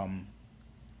 Um,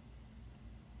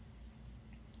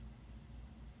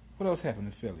 what else happened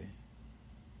in Philly?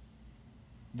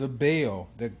 The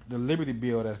Liberty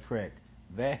Bell that's cracked,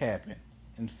 that happened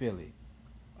in Philly.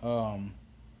 Um,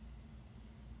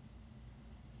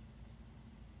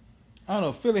 I don't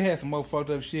know. Philly had some more fucked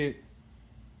up shit.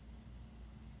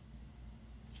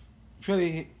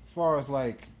 Philly, as far as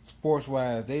like sports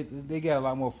wise, they got a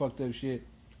lot more fucked up shit.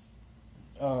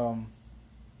 Um,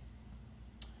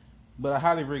 but I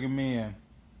highly recommend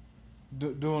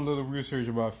doing a little research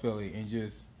about Philly and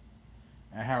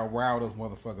how wild those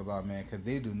motherfuckers are, man, because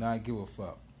they do not give a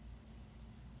fuck.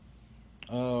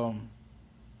 Um,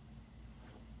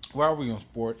 while we on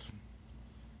sports,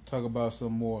 talk about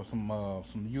some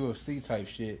UFC type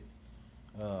shit.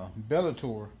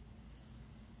 Bellator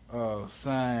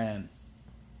signed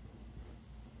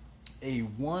a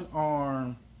one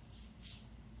arm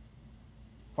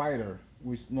fighter,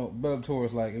 which no Bellator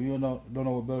is like, if you don't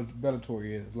know what Bellator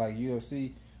is, it's like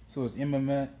UFC, so it's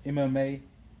MMA.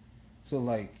 So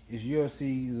like, if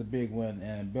UFC is a big one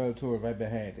and Bellator is right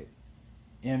behind it.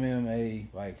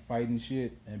 MMA like fighting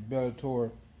shit, and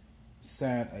Bellator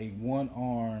signed a one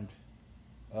armed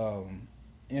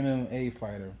MMA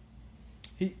fighter.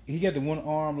 He got the one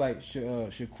arm like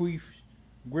Shaquille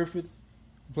Griffith,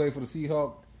 who played for the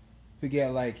Seahawks. Who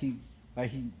got he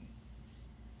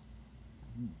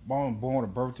born a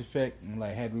birth defect and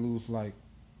like had to lose like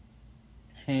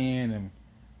hand and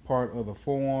part of the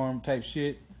forearm type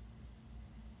shit.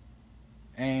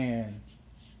 And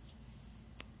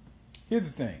here's the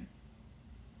thing.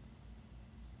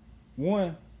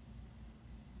 One,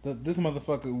 this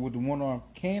motherfucker with the one arm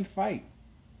can fight.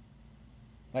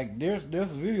 Like there's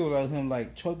videos of him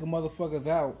like choking motherfuckers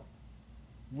out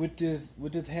with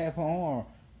this half arm.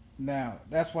 Now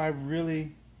that's why I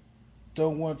really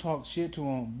don't want to talk shit to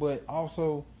him, but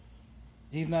also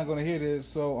he's not gonna hear this,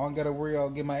 so I don't gotta worry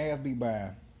I'll get my ass beat by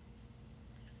him.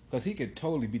 Cause he could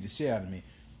totally beat the shit out of me.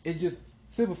 It's just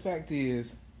simple fact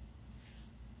is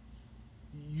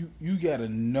you gotta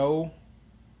know,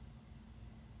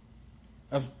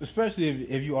 especially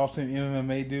if you also an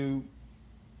MMA dude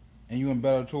and you in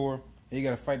Bellator and you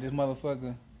gotta fight this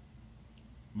motherfucker.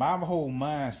 My whole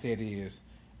mindset is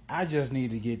I just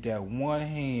need to get that one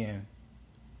hand,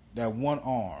 that one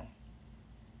arm,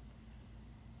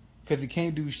 cause he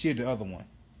can't do shit the other one.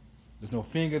 There's no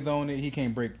fingers on it. He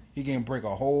can't break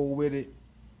a hole with it.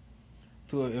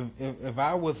 So if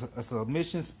I was a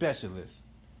submission specialist,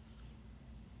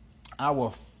 I will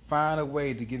find a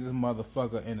way to get this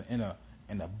motherfucker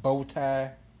in a bow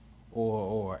tie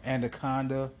or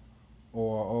anaconda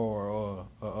or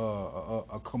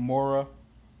a Kimura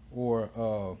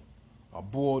or a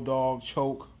bulldog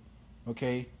choke.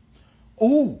 Okay.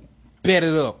 Ooh, bet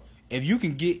it up. If you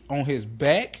can get on his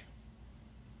back,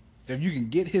 if you can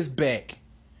get his back,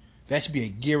 that should be a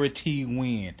guaranteed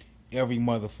win every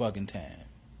motherfucking time.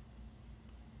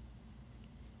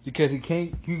 Because you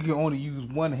can only use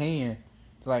one hand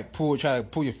to like try to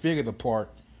pull your fingers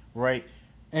apart, right?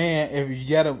 And if you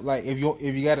got him, like if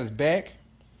you got his back,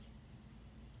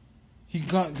 he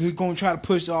gonna try to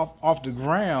push off the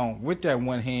ground with that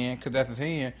one hand, because that's his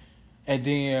hand, and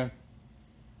then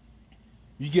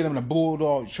you get him in a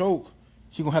bulldog choke.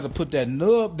 He gonna have to put that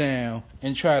nub down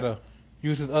and try to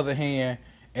use his other hand,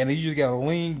 and then you just gotta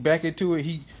lean back into it.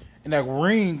 And that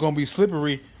ring gonna be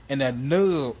slippery, and that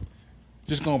nub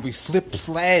just gonna be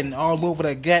sliding all over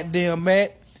that goddamn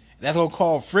mat. That's gonna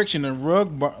cause friction and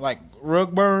rug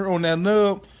burn on that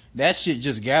nub. That shit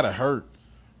just gotta hurt,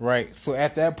 right? So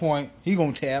at that point, he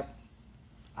gonna tap.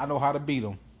 I know how to beat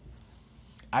him.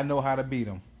 I know how to beat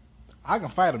him. I can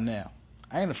fight him now.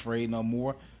 I ain't afraid no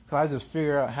more, cause I just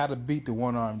figure out how to beat the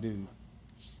one armed dude.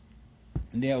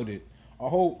 Nailed it. I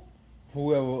hope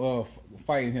whoever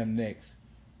fighting him next,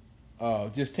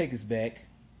 just take his back.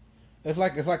 It's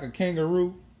like a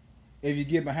kangaroo. If you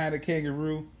get behind a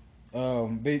kangaroo,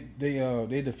 they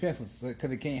defenseless because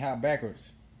they can't hop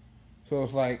backwards. So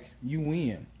it's like you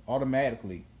win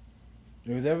automatically.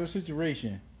 If there's ever a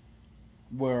situation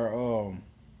where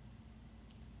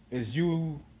it's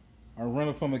you are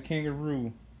running from a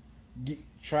kangaroo,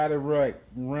 try to run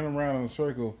around in a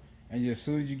circle, and as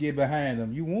soon as you get behind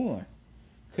them, you won.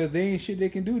 Cause they ain't shit they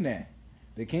can do now.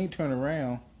 They can't turn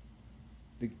around.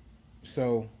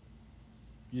 So,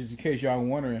 just in case y'all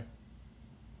wondering,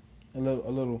 a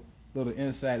little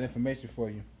inside information for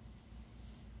you.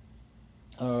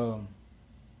 Um,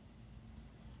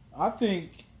 I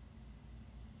think.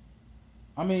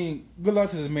 I mean, good luck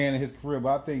to this man in his career,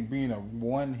 but I think being a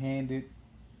one-handed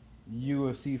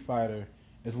UFC fighter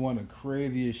is one of the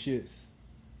craziest shits.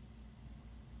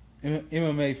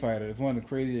 MMA fighter is one of the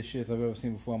craziest shits I've ever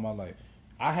seen before in my life.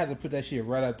 I had to put that shit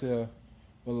right out there,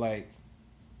 but like,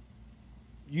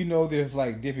 there's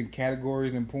like different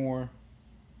categories in porn.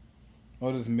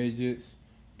 Oh, there's midgets,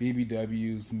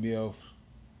 BBWs, MILF,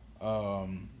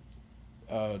 um,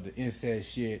 the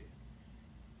incest shit.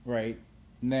 Right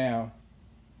now,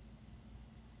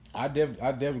 I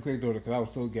definitely clicked on it because I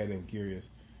was so goddamn curious.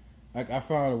 Like I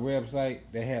found a website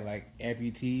that had like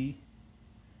amputee.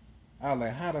 I was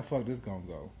like, how the fuck this gonna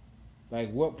go?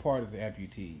 Like, what part is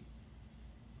amputee?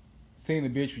 Seeing the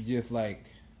bitch was just like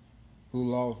who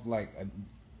lost like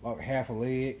half a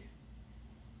leg,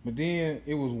 but then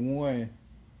it was one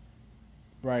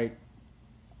right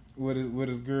with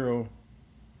his girl.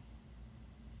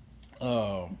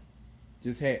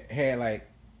 Just had like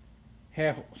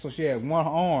half. So she had one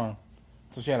arm.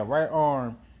 So she had a right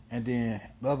arm, and then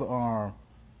the other arm,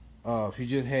 she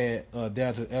just had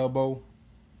down to the elbow.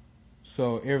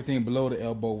 So everything below the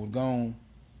elbow was gone,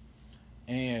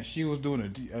 and she was doing a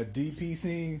DP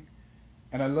scene.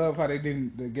 And I love how they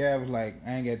didn't. The guy was like,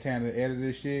 "I ain't got time to edit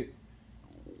this shit,"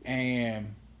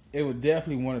 and it was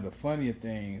definitely one of the funniest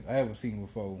things I ever seen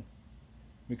before,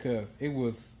 because it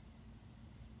was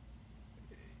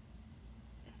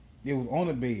on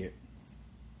the bed,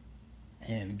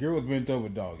 and the girl was bent over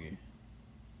doggy.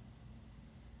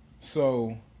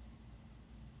 So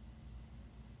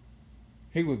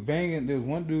he was banging. There was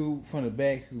one dude from the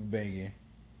back who was banging,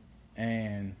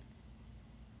 and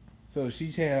so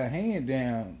she had her hand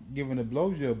down, giving a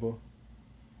blowjob,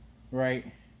 right?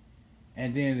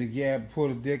 And then the guy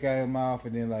pulled the dick out of his mouth,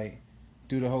 and then like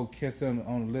do the whole kiss on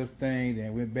the lip thing.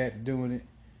 Then went back to doing it,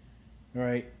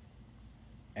 right?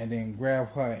 And then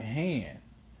grabbed her hand.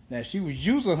 Now she was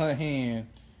using her hand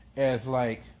as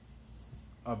like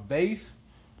a base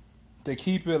to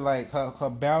keep it like her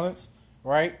balance,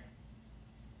 right?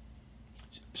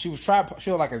 She was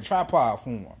like a tripod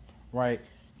form, right?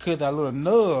 Cause that little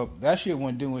nub, that shit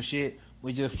wasn't doing shit.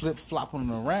 We just flip flopping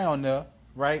around there,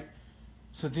 right?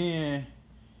 So then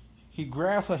he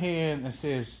grabs her hand and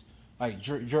says, like,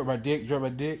 drop my dick,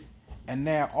 and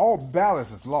now all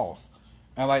balance is lost.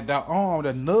 And like that arm,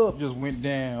 the nub just went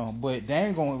down, but they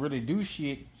ain't gonna really do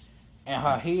shit. And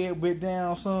her head went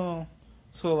down some.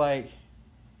 So like,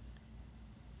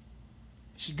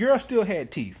 girl still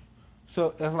had teeth.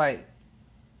 So it's like,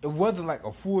 it wasn't like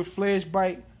a full-fledged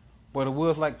bite, but it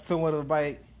was like somewhat of a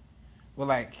bite. But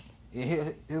like,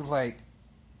 it was like,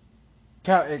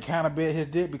 it kind of bit his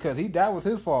dick because that was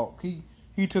his fault.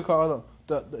 He took all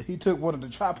he took one of the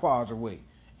tripods away,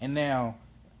 and now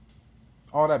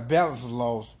all that balance was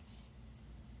lost.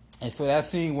 And so that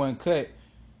scene wasn't cut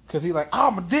because he like,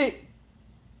 oh, my dick.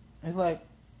 It's like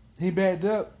he backed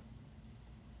up,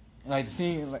 and like the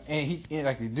scene, like, and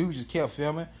like the dude just kept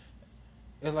filming.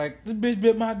 It's like, this bitch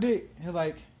bit my dick. It's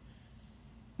like,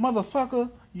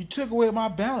 motherfucker, you took away my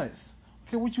balance.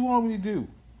 Okay, what you want me to do?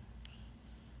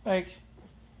 Like,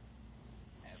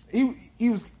 he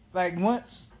was like,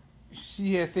 once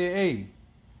she had said, hey,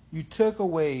 you took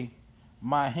away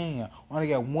my hand. I only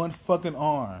got one fucking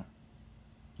arm.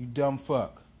 You dumb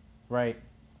fuck. Right?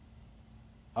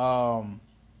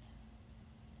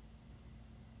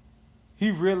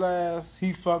 He realized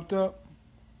he fucked up,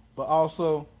 but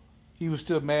also he was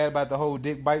still mad about the whole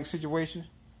dick bite situation,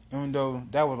 even though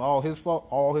that was all his fault,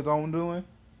 all his own doing.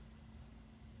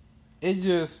 It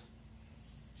just,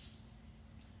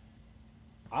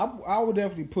 I would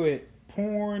definitely put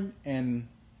porn, and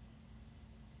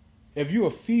if you're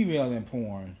a female in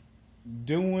porn,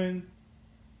 doing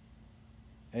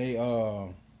a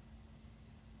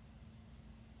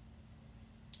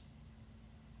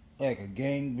like a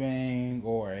gangbang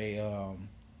or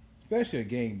especially a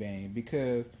gangbang,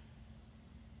 because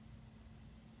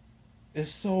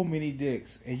there's so many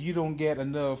dicks and you don't get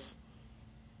enough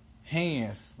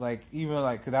hands. Like, even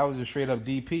like, cause I was just straight up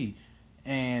DP,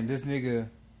 and this nigga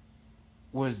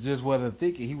wasn't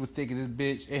thinking. He was thinking this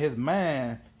bitch in his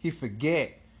mind. He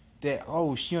forget that,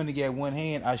 oh, she only got one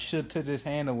hand. I should took this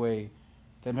hand away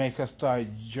to make her start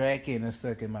jacking and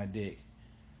sucking my dick.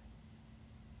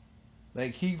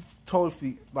 Like, he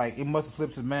totally, like, it must have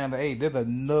slipped his mind, like, hey, there's a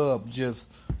nub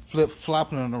just flip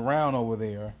flopping around over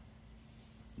there.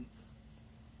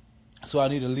 So I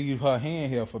need to leave her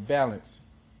hand here for balance.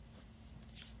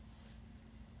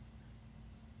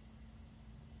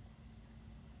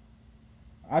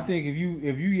 I think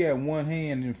if you get one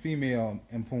hand in female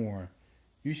in porn,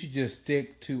 you should just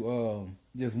stick to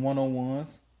just one on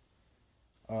ones.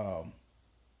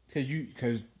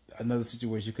 Cause another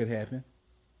situation could happen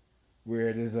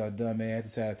where there's a dumbass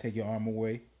decide to take your arm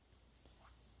away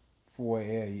for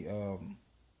a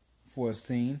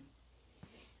scene.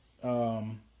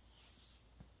 Um,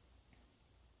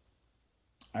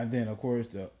 and then of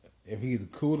course if he's a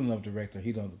cool enough director,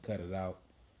 he doesn't cut it out,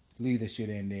 leave the shit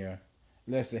in there,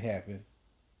 lets it happen.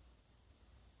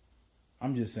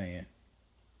 I'm just saying.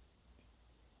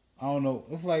 I don't know.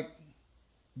 It's like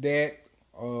that.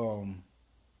 Um,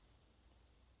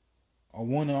 a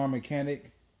one arm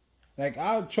mechanic. Like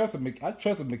I trust a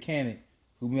mechanic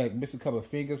who like miss a couple of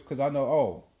fingers because I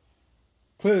know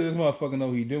clearly this motherfucker know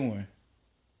what he doing.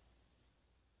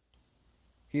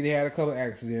 He had a couple of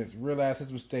accidents, realized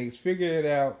his mistakes, figured it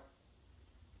out.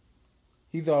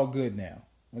 He's all good now.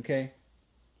 Okay,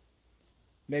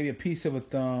 maybe a piece of a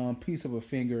thumb, piece of a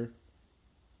finger,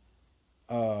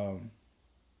 um,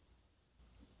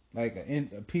 like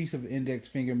a piece of an index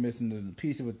finger missing, a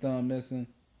piece of a thumb missing.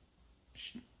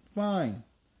 Fine.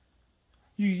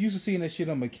 You used to seeing that shit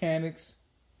on mechanics,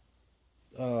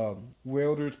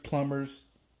 welders, plumbers.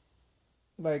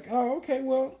 Like, oh, okay,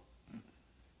 well,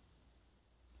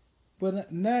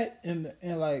 but not in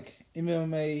like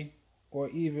MMA or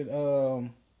even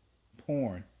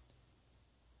porn.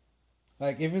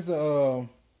 Like if it's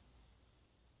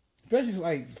especially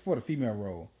like for the female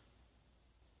role,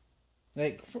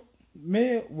 like for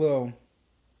male, well,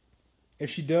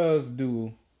 if she does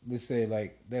do, let's say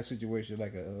like that situation,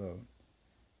 like a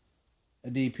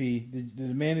DP, the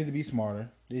man need to be smarter.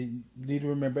 They need to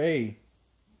remember, hey,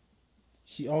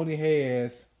 she only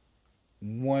has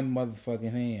one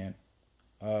motherfucking hand.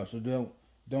 So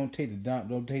don't take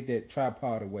that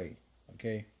tripod away.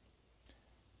 Okay,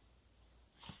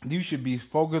 you should be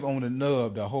focused on the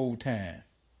nub the whole time,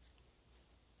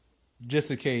 just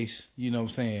in case you know what I'm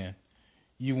saying.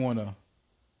 You wanna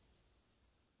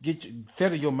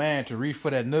settle your mind to reach for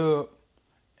that nub,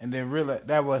 and then realize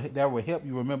that will help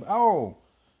you remember. Oh,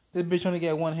 this bitch only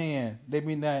got one hand. They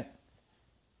may not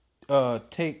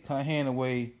take her hand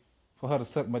away for her to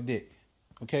suck my dick.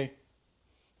 Okay,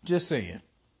 just saying.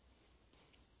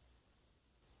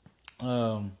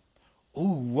 Um,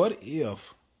 what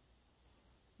if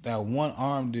that one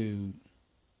arm dude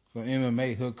from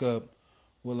MMA hook up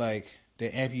with like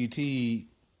the amputee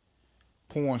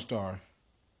porn star?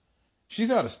 She's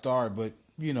not a star, but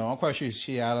I'm quite sure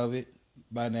she out of it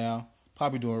by now.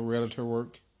 Probably doing realtor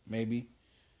work, maybe.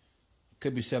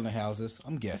 Could be selling houses.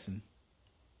 I'm guessing.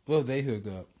 Well, if they hook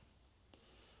up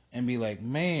and be like,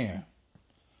 man,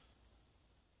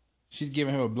 she's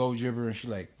giving him a blow dribber, and she's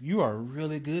like, you are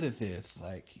really good at this.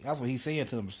 Like that's what he's saying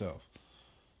to himself.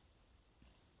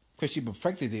 Because she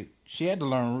perfected it. She had to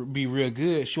learn to be real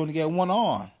good. She only got one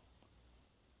arm.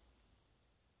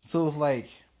 So it's like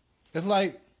it's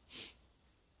like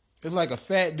a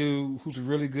fat dude who's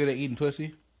really good at eating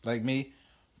pussy, like me,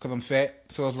 because I'm fat.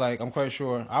 So it's like I'm quite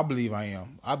sure. I believe I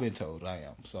am. I've been told I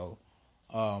am. So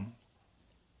um,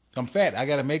 I'm fat. I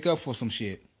got to make up for some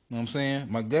shit. You know what I'm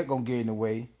saying? My gut gonna get in the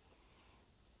way.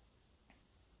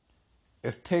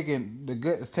 The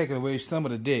gut is taking away some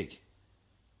of the dick.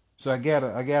 So I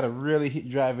gotta really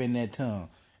drive in that tongue.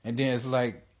 And then it's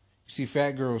like you see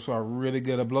fat girls who are really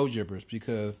good at blow drippers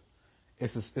because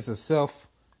it's a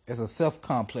self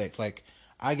complex. Like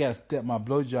I gotta step my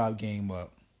blowjob game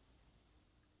up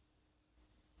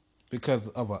because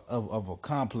of a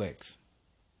complex.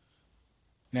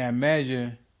 Now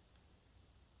imagine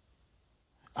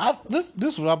this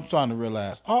is what I'm trying to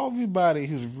realize. Everybody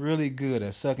who's really good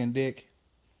at sucking dick,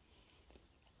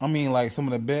 I mean like some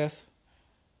of the best,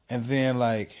 and then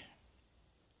like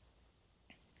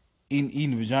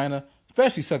eating vagina,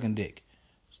 especially sucking dick.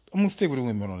 I'm gonna stick with the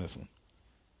women on this one.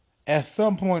 At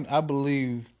some point, I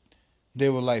believe they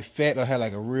were like fat or had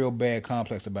like a real bad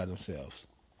complex about themselves,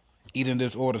 eating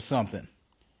disorder something,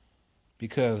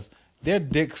 because their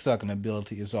dick sucking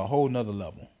ability is a whole nother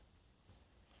level.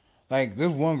 Like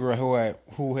this one girl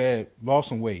who had lost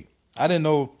some weight. I didn't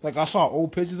know. Like I saw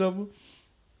old pictures of her,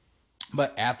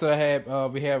 but after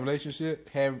we had a relationship,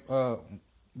 had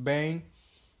bang,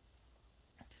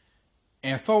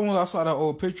 and so when I saw that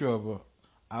old picture of her,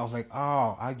 I was like,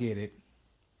 oh, I get it,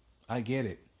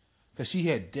 cause she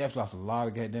had definitely lost a lot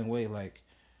of goddamn weight, like,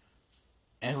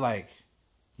 and like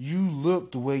you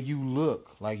look the way you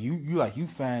look, like you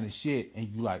fine as shit, and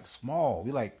you like small,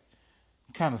 you like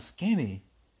kind of skinny,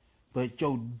 but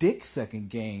your dick sucking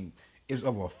game is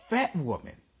of a fat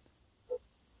woman,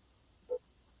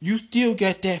 you still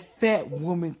got that fat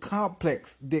woman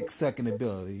complex dick sucking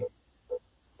ability,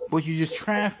 but you just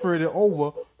transferred it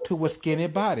over to a skinny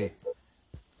body.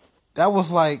 That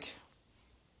was like,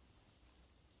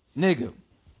 nigga,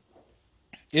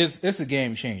 it's a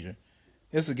game changer.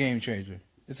 It's a game changer.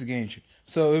 It's a game changer.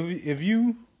 So if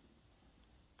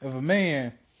a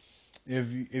man,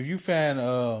 if you find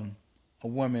a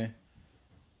woman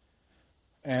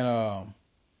and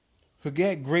who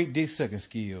got great dick sucking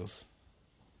skills,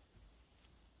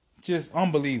 just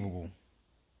unbelievable.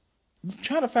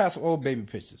 Try to find some old baby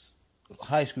pictures,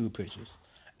 high school pictures.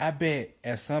 I bet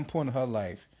at some point in her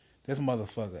life, this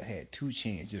motherfucker had two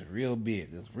chins, just real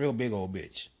big, this real big old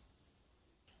bitch.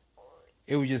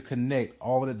 It would just connect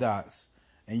all the dots,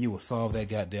 and you would solve that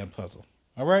goddamn puzzle.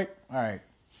 All right, all right.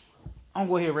 I'm gonna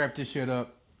go ahead and wrap this shit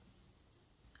up.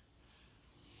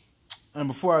 And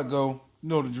before I go, you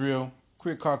know the drill.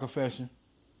 Quick car confession.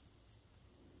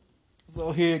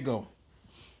 So here you go.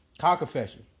 Car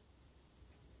confession.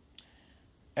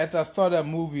 After I saw that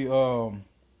movie,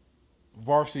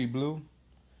 Varsity Blue,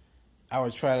 I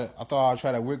thought I'd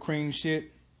try that whipped cream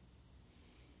shit.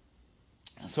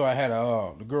 So I had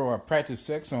the girl I practiced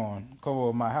sex on come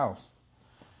over my house,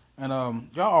 and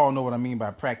y'all all know what I mean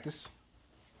by practice.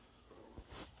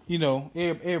 You know,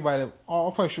 everybody,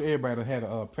 I'm pretty sure everybody had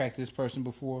a practice person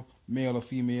before, male or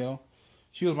female.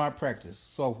 She was my practice.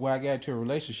 So when I got into a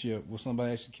relationship with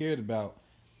somebody that she cared about,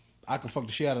 I could fuck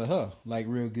the shit out of her, like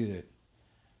real good.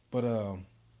 But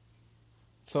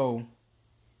so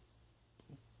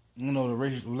you know, the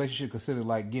relationship considered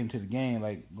like getting to the game,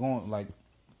 like going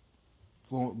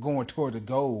toward the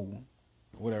goal,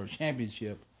 whatever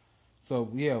championship. So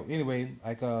yeah. Anyway,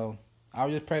 like I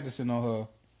was just practicing on her.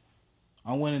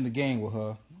 I went in the game with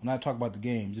her. I'm not talking about the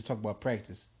game, just talk about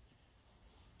practice.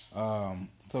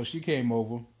 So she came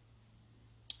over.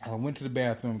 I went to the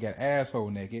bathroom, got asshole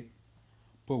naked,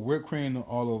 put whipped cream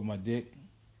all over my dick.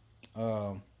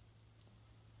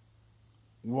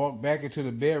 Walked back into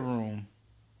the bedroom,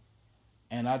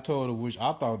 and I told her, which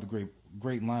I thought was a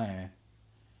great line.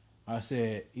 I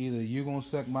said, either you gonna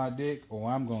suck my dick or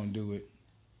I'm gonna do it.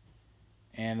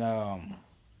 And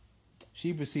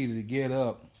she proceeded to get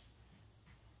up,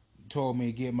 told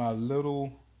me to get my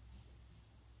little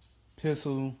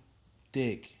pistol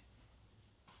dick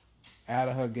out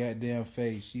of her goddamn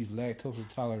face. She's lactose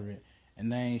intolerant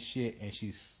and that ain't shit. And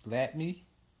she slapped me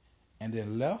and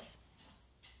then left.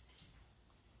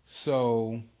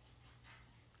 So,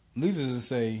 needless to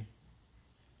say,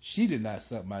 she did not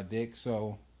suck my dick.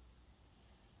 So,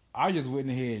 I just went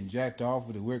ahead and jacked off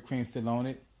with the whipped cream still on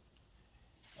it.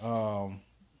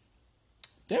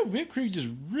 That whipped cream just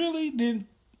really didn't.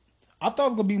 I thought it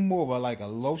was gonna be more of a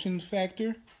lotion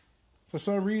factor for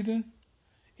some reason.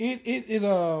 It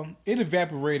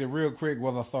evaporated real quick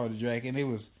while I started drinking. It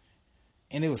was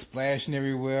splashing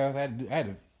everywhere. I had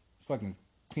to fucking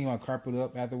clean my carpet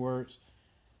up afterwards.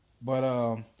 But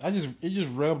it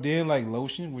just rubbed in like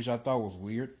lotion, which I thought was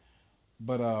weird.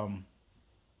 But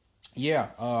yeah.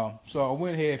 So I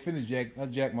went ahead, I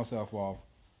jacked myself off,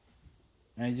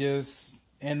 and just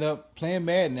end up playing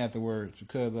Madden afterwards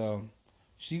because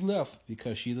she left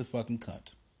because she's a fucking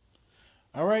cunt.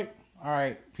 All right,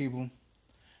 people.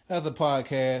 That's the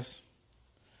podcast.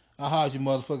 I'll holler at you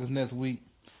motherfuckers next week.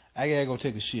 I gotta go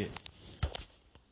take a shit.